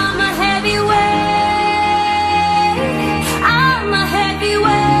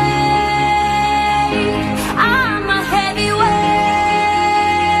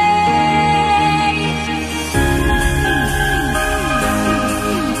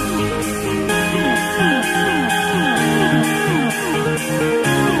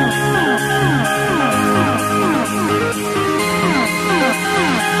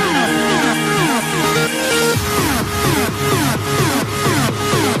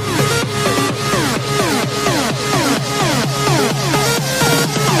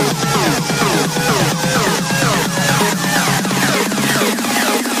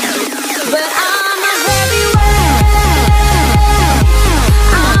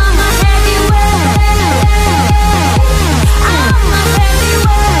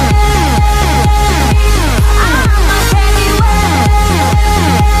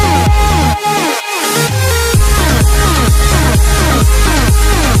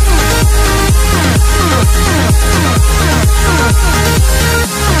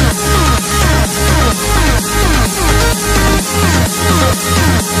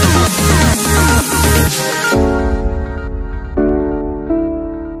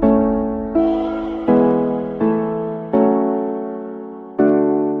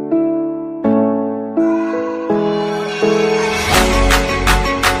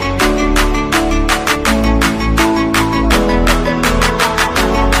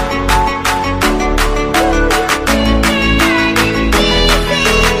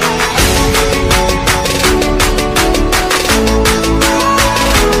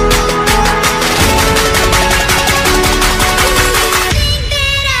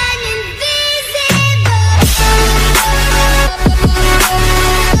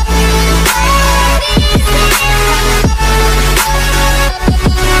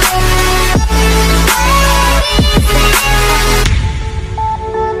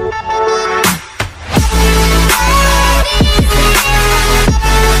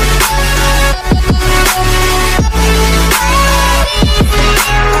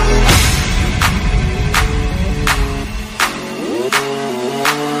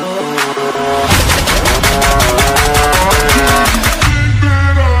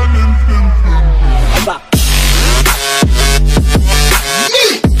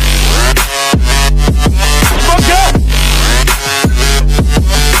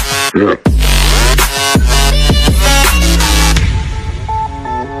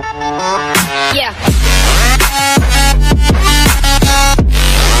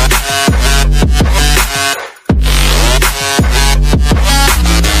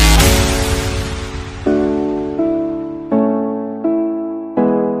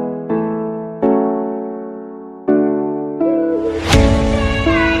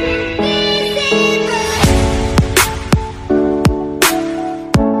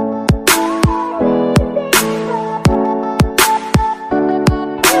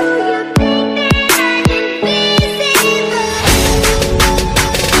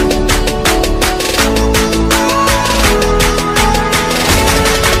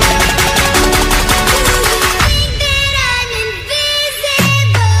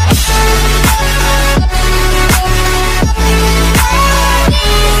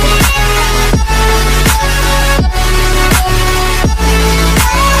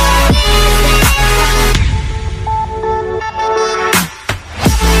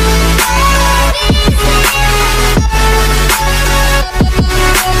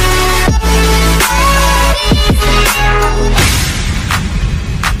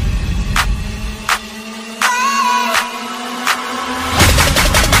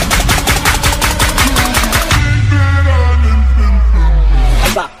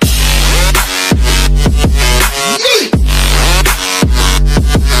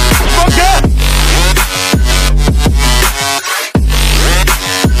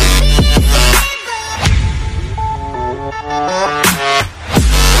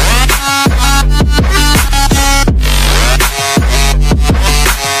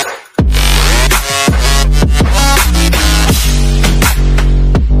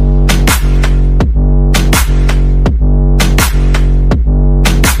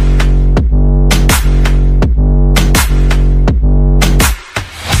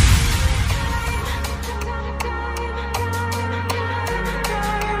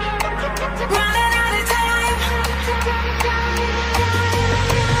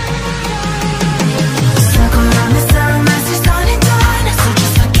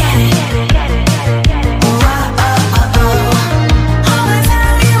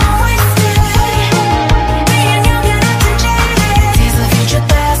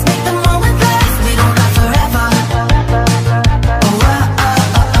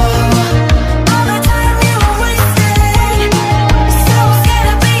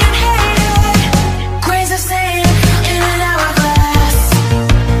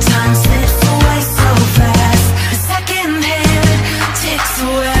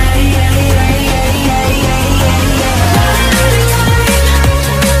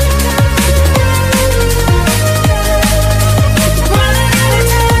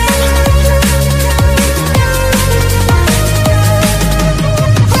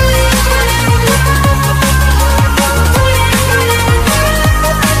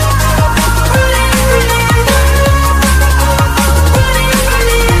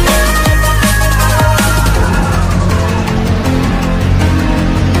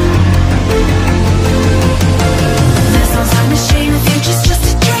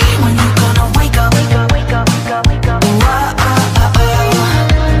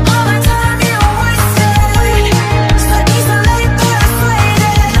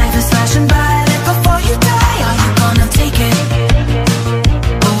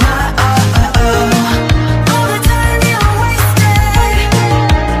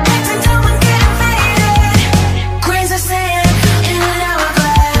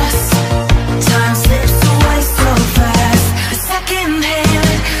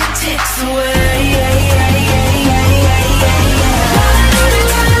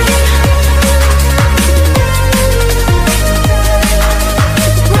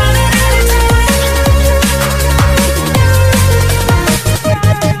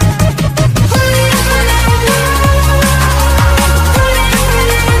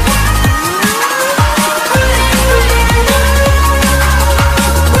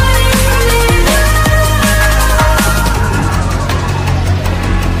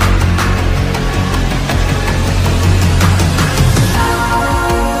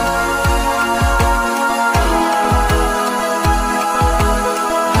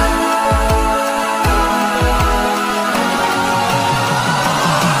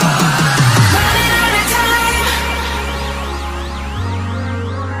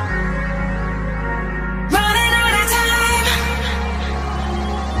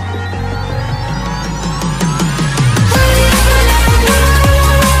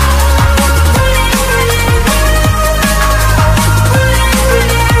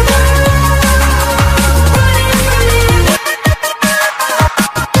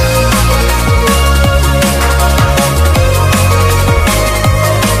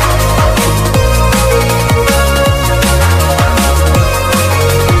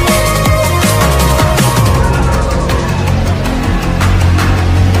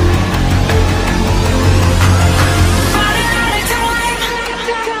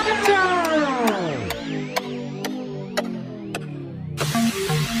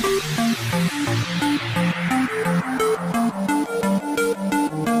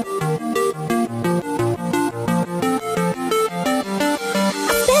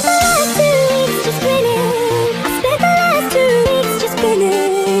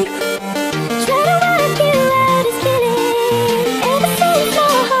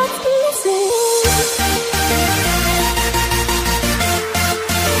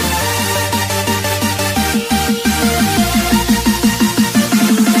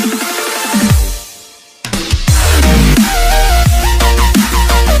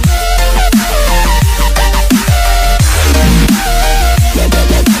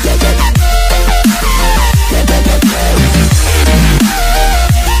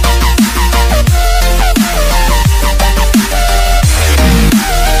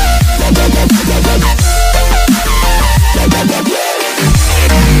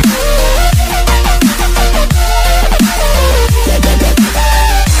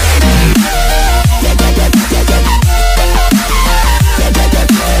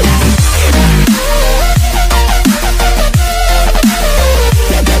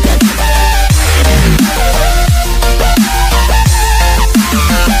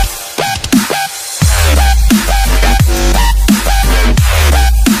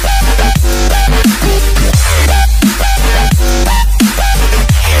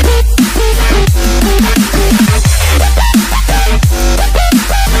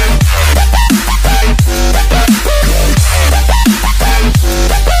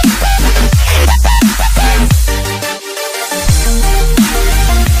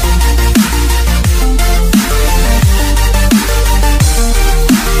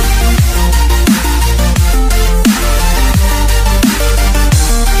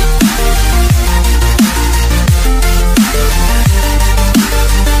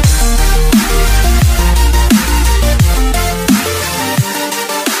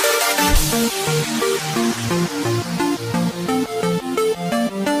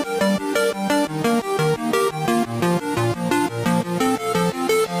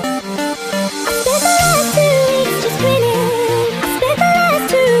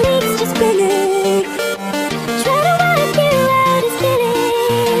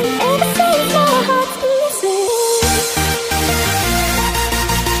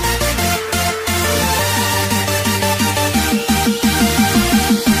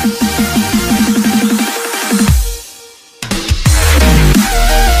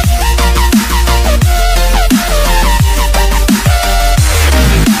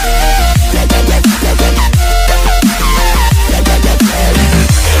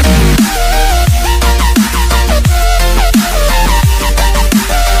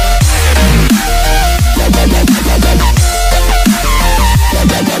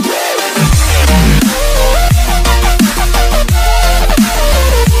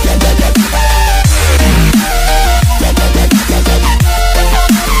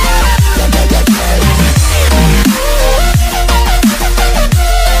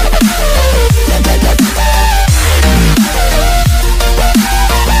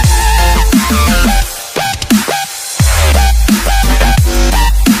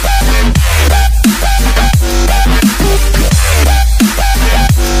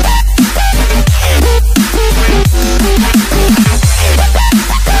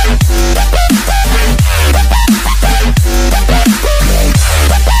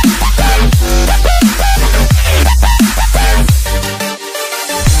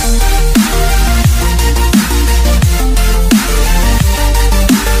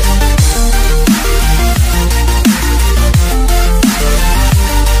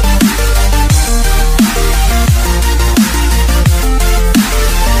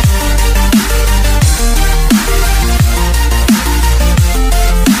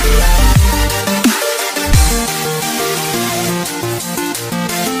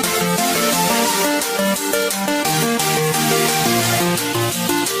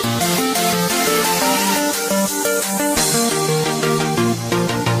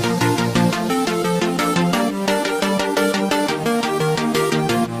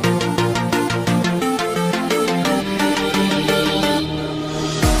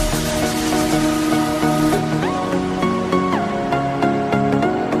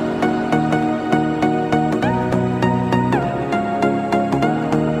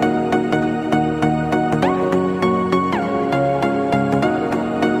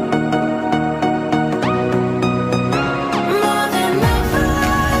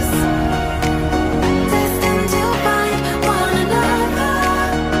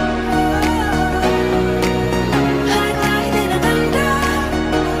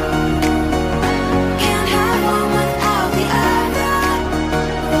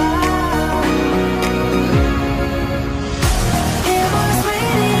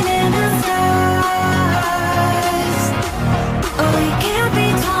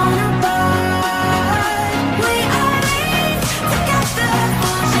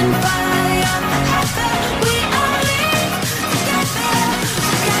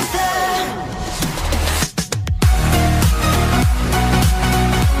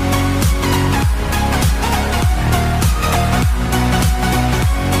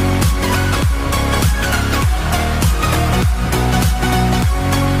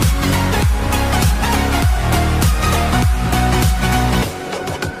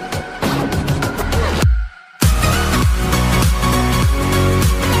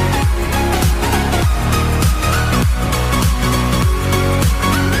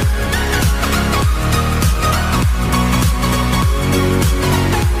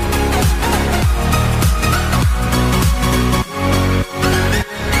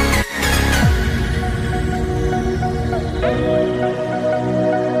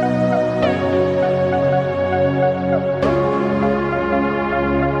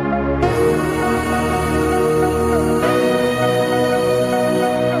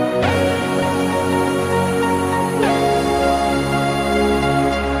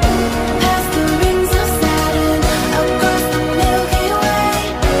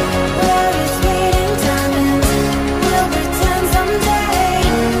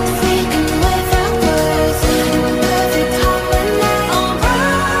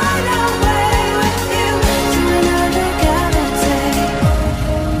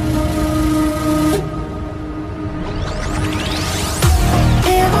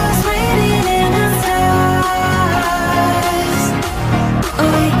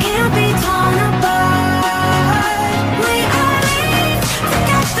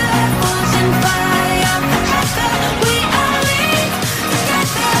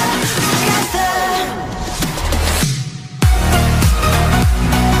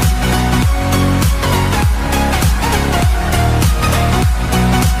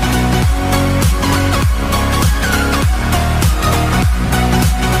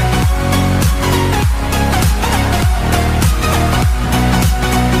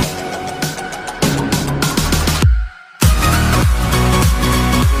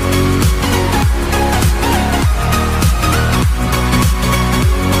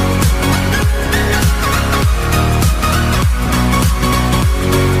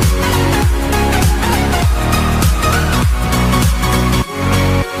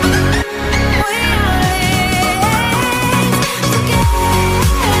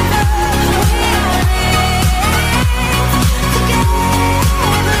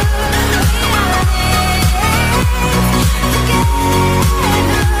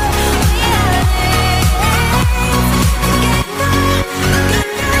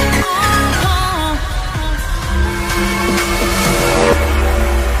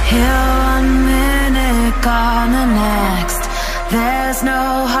 There's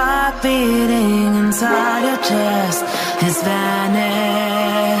no heart beating inside your chest. It's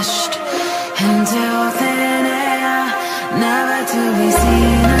vanished into thin air, never to be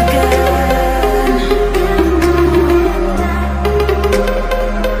seen again.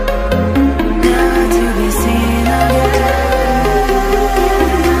 Never to be seen again.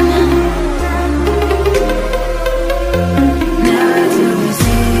 Never to be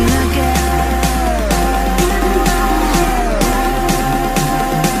seen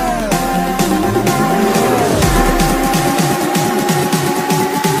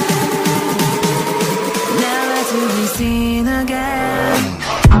seen again.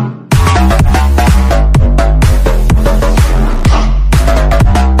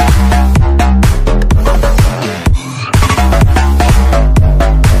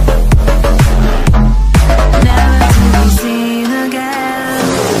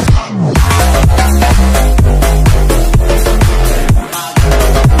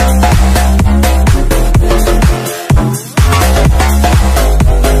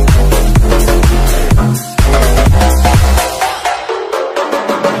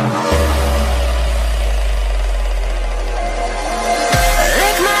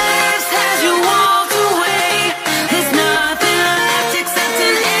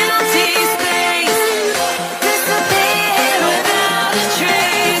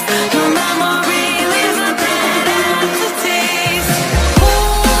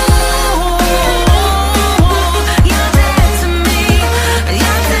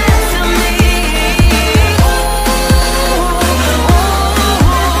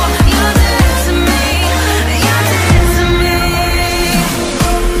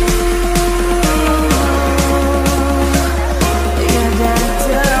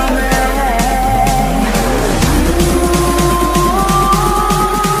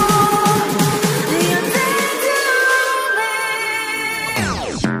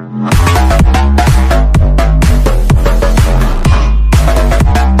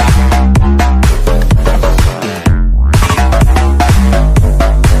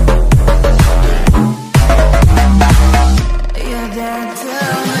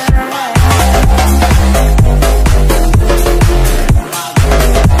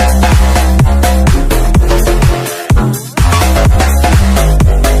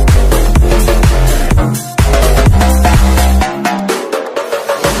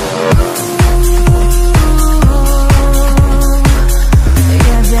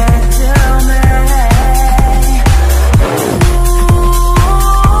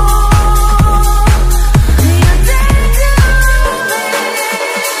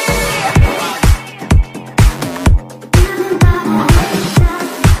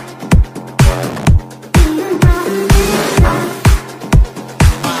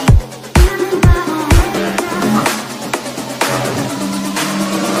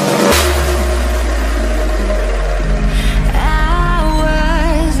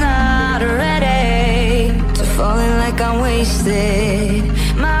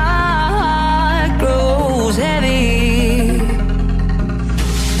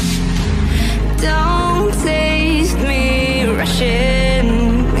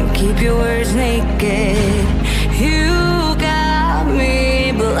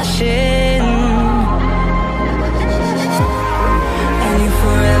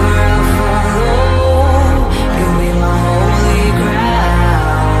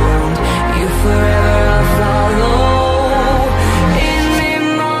 in the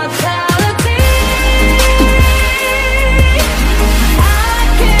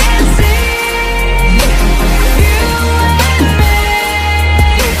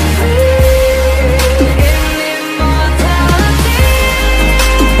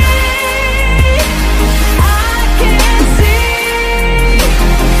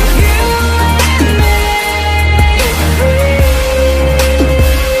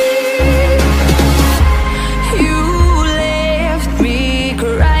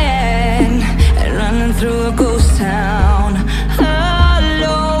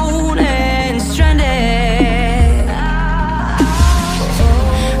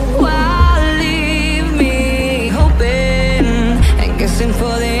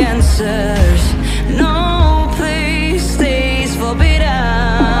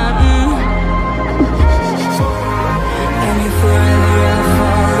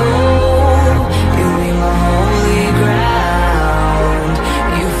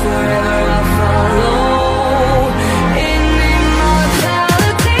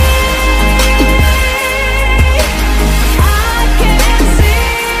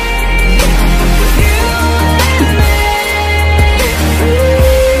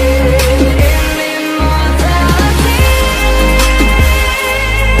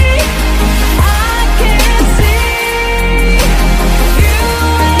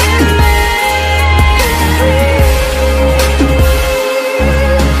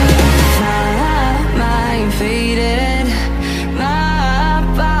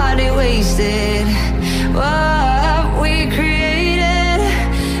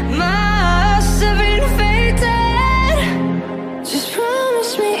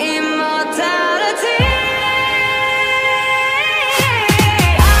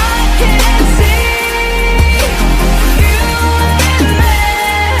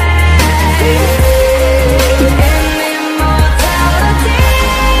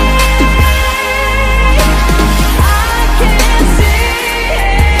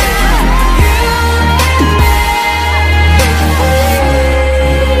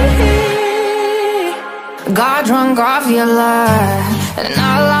got drunk off your love, and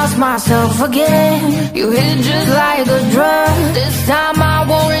I lost myself again. You hit just like a drug. This time I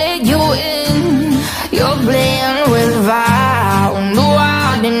won't let you in. You're playing with fire. No,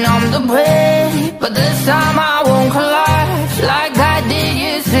 I didn't, I'm the prey. But this time I won't collapse like I did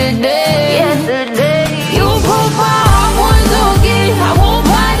yesterday. You broke my heart once again. I won't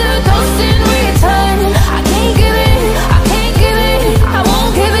buy the dust in return. I can't give it, I can't give it, I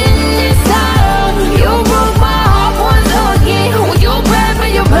won't give it this time. You broke my heart once again. With your breath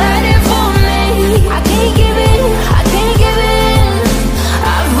and your body for me. I can't give it, I can't give it.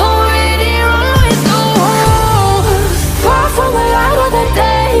 I've already run with the world. Far from the light of the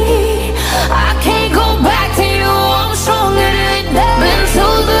day. I can't go back to you, I'm stronger today. Been to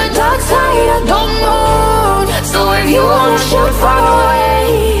the dark side, I don't know. So if you wanna shoot far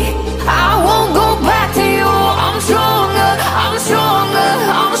away, I won't go back to you. I'm stronger, I'm stronger,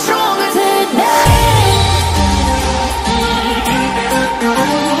 I'm stronger today.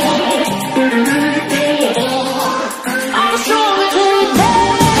 I'm stronger today.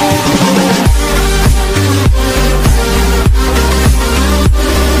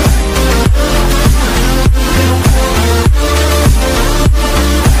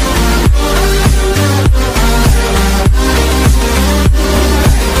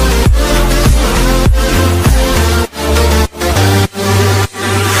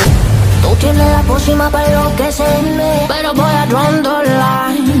 Tiene la pócima para enloquecerme, pero voy a draw the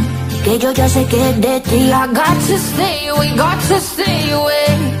line. Que yo ya sé que es de ti. I got to stay away, got to stay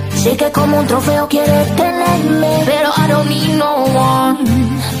away. Sé que como un trofeo quieres tenerme, pero I don't need no one.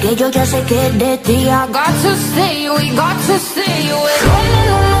 Que yo ya sé que es de ti. I got to stay away, got to stay away. No, no,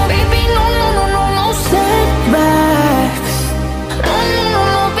 no, no, baby, no, no, no, no, no setbacks. No, no, no,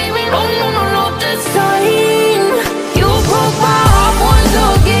 no, baby, no, no, no, no, this time. You broke my heart once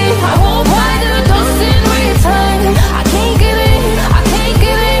again. I won't buy the dust in return. I can't give it, I can't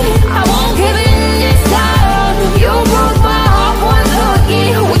give it, I won't give it this time. You broke my heart once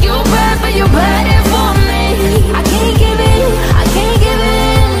again. With your breath and your body for me. I can't give it, I can't give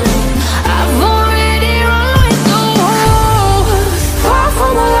it. I've already run with the world. Far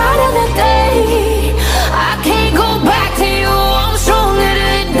from the light.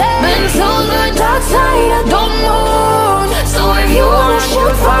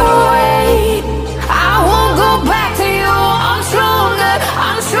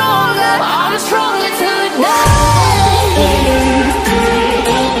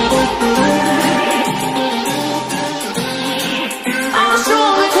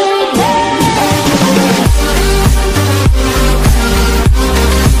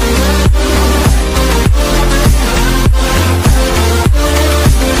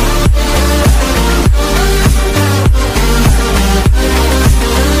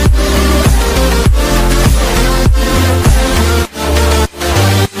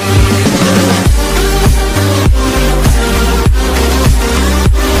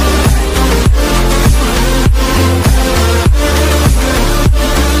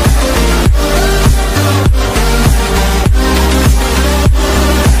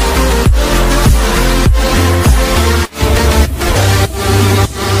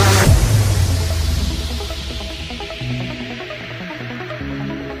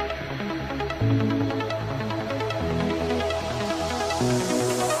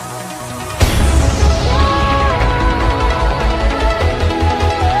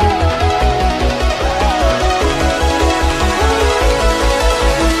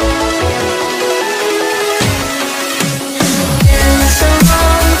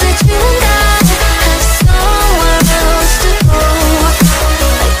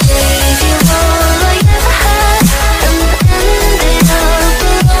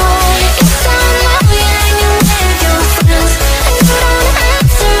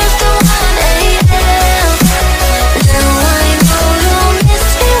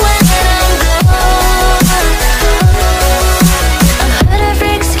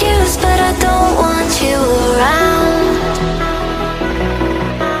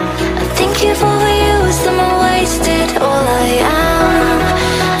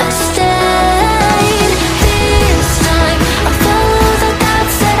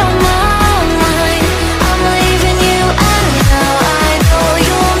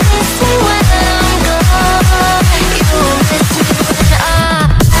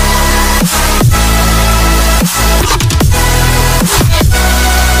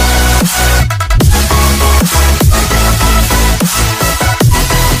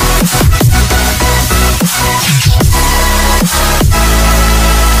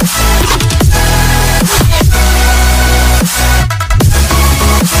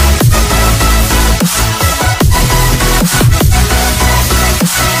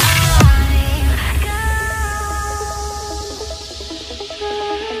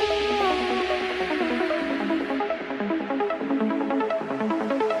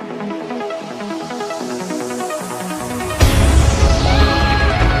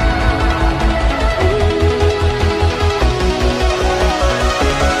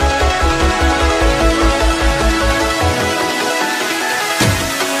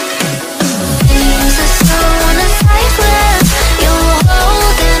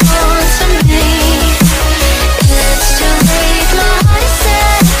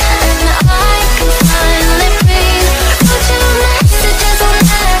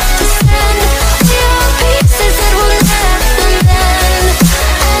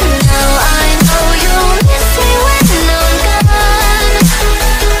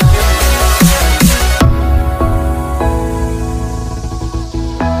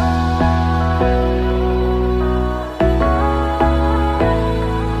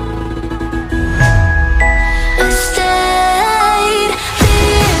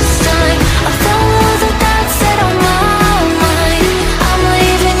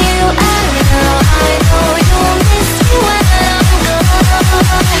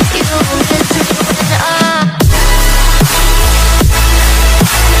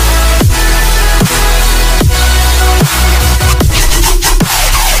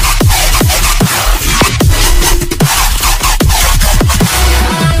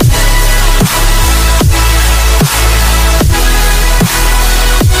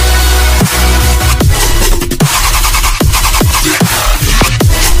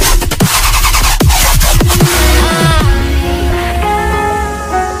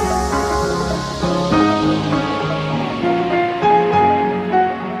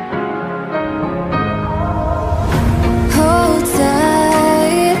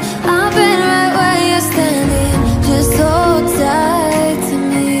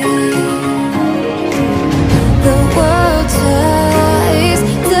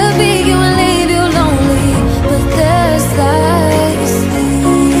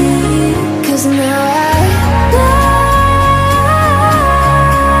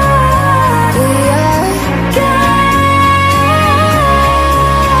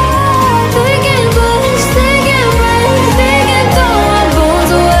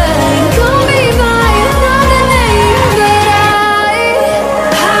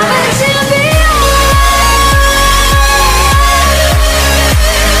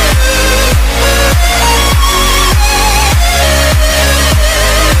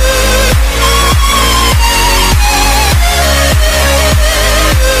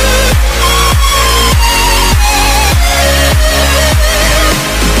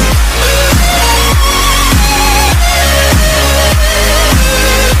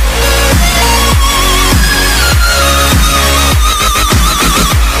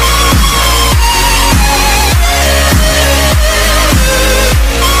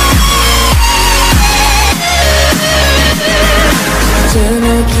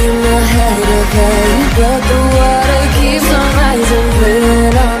 keep my head up high. You got the wire.